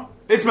I don't.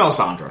 It's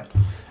Melisandre.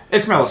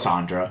 It's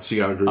Melisandre. She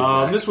got a group.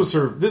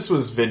 This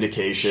was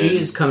vindication. She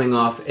is coming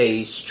off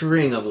a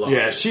string of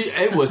losses.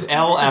 Yeah, it was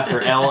L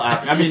after L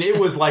after. I mean, it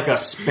was like a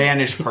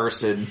Spanish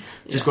person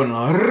just going.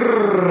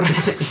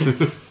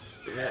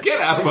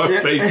 Get out of my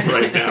face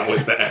right now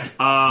with that.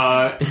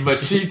 But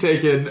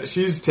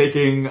she's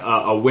taking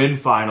a win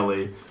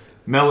finally.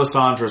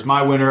 Melisandre's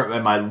my winner,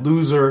 and my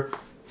loser,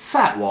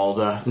 Fat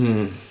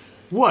Walda.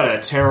 What a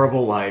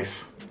terrible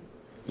life.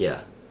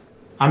 Yeah.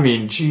 I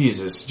mean,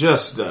 Jesus,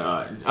 just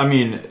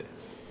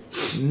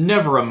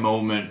never a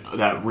moment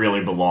that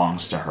really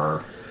belongs to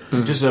her.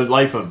 Just a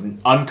life of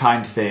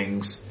unkind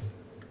things,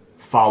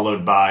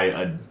 followed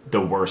by the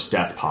worst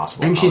death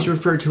possible. And she's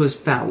referred to as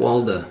Fat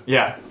Walda.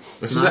 yeah.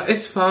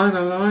 It's fun.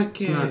 I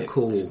like it. It's not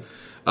cool.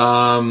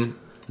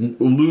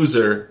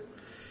 Loser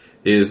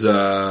is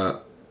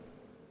the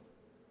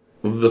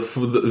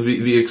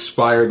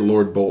expired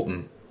Lord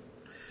Bolton,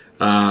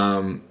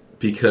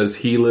 because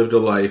he lived a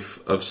life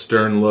of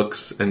stern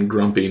looks and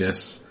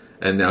grumpiness,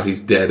 and now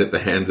he's dead at the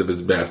hands of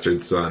his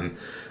bastard son.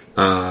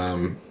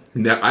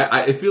 Now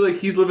I feel like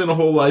he's living a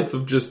whole life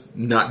of just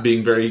not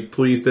being very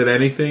pleased at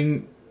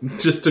anything,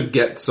 just to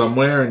get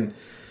somewhere, and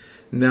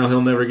now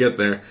he'll never get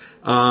there.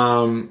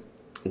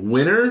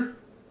 Winner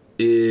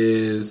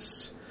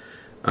is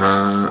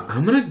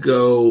I'm gonna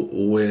go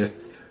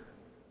with.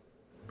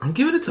 I'm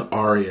giving it to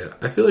Arya.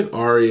 I feel like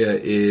Arya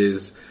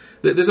is.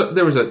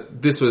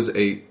 This was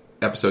a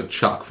episode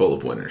chock full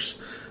of winners.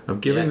 I'm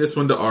giving this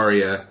one to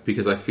Arya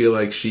because I feel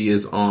like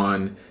she's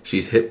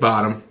hit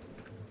bottom,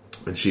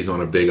 and she's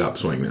on a big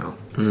upswing now.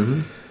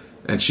 Mm-hmm.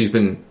 And she's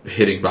been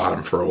hitting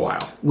bottom for a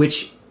while.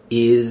 Which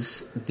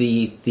is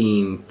the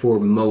theme for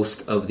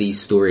most of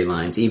these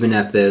storylines, even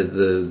at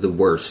the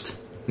worst.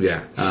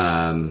 Yeah.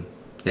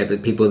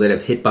 People that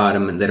have hit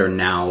bottom and that are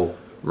now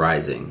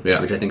rising,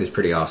 which I think is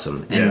pretty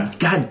awesome. And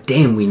god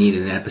damn, we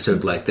needed an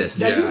episode like this.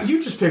 Yeah,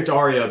 you just picked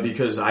Arya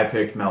because I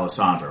picked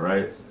Melisandre,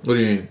 right? What do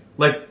you mean?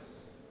 Like,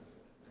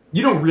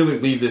 you don't really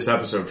leave this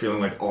episode feeling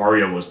like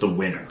Arya was the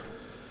winner.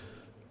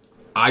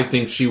 I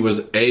think she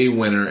was a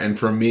winner, and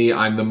for me,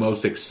 I'm the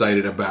most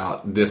excited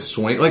about this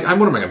swing. Like,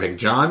 what am I going to pick?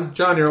 John?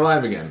 John, you're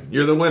alive again.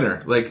 You're the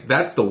winner. Like,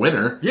 that's the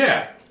winner.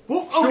 Yeah.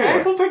 Well, okay,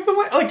 Sure. we'll pick the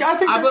winner. Like, I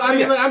think...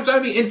 I'm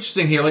trying to be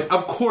interesting here. Like,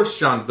 of course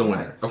John's the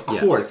winner. Of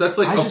course. That's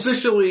like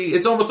officially...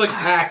 It's almost like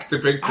hack to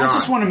pick John. I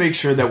just want to make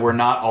sure that we're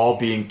not all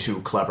being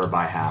too clever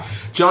by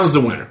half. John's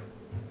the winner.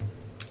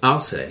 I'll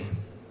say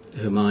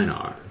who mine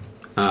are.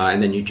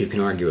 And then you two can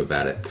argue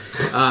about it.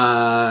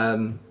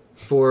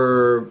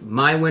 For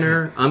my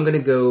winner, I'm going to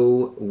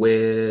go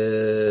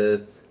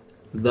with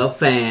the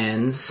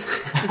fans.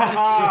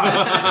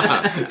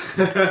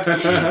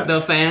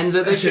 The fans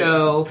of the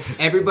show.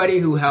 Everybody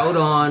who held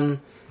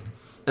on.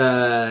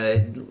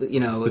 It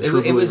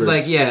was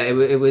like,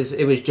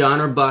 it was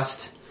John or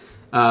bust.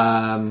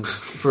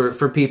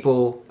 For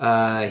people,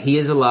 he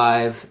is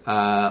alive.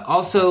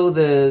 Also,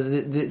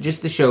 the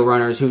just the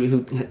showrunners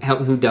who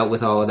dealt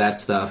with all of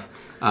that stuff.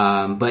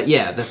 But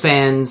yeah, the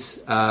fans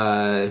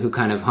who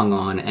kind of hung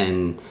on,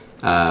 and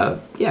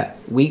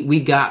we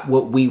got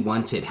what we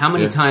wanted. How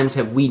many times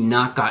have we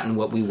not gotten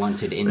what we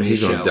wanted in this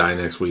show? He's gonna die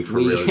next week for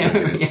real. He's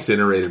gonna get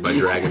incinerated by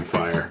dragon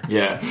fire.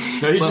 Yeah,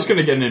 no, he's just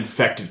gonna get an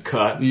infected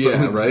cut.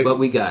 Yeah, right. But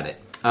we got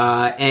it.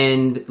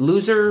 And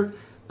loser,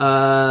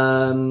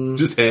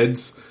 just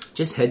heads.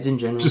 Just heads in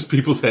general. Just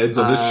people's heads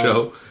on this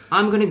show.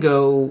 I'm gonna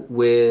go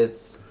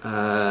with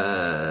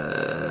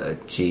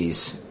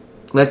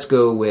let's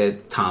go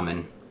with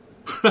Tommen.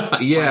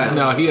 He had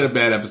a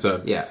bad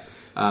episode. Yeah.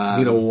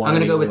 I'm going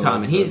to go with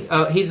Tommen. He's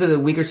the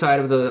weaker side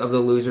of the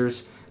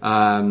losers,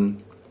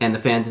 and the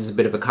fans is a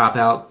bit of a cop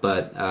out.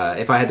 But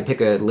if I had to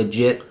pick a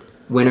legit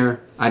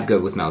winner, I'd go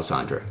with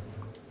Melisandre.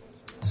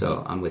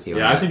 So I'm with you.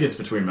 Yeah, I think it's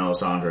between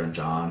Melisandre and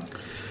John.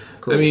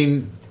 Cool. I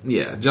mean,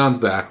 yeah, John's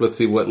back. Let's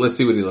see what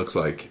he looks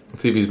like.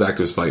 Let's see if he's back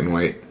to his fighting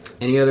weight.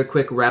 Any other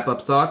quick wrap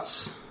up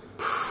thoughts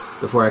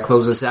before I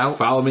close this out?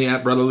 Follow me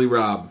at Brotherly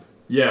Rob.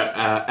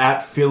 Yeah,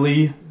 at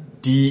Philly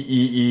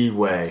DEE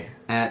Way.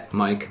 At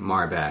Mike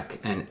Marbach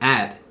and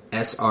at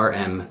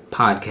SRM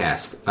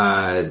Podcast.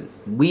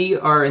 We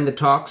are in the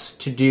talks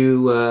to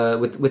do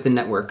with the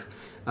network,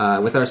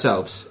 with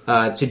ourselves,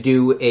 to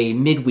do a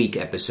midweek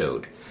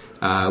episode,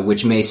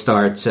 which may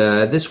start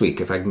this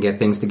week if I can get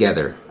things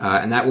together,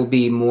 and that will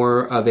be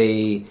more of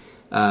a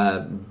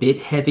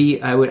bit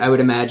heavy, I would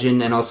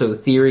imagine, and also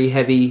theory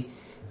heavy.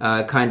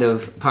 Kind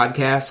of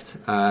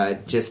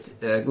podcast, just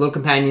a little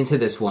companion to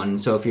this one.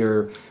 So if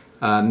you're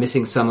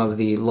missing some of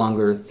the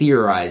longer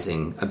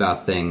theorizing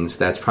about things,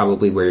 that's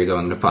probably where you're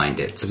going to find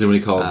it. Is it what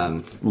you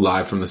call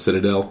Live from the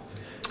Citadel?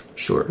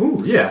 Sure.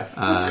 Ooh, yeah,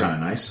 that's kind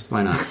of nice.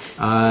 Why not?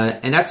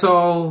 And that's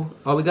all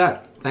we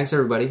got. Thanks,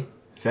 everybody.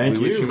 Thank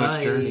We you. wish you much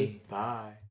Bye. journey. Bye.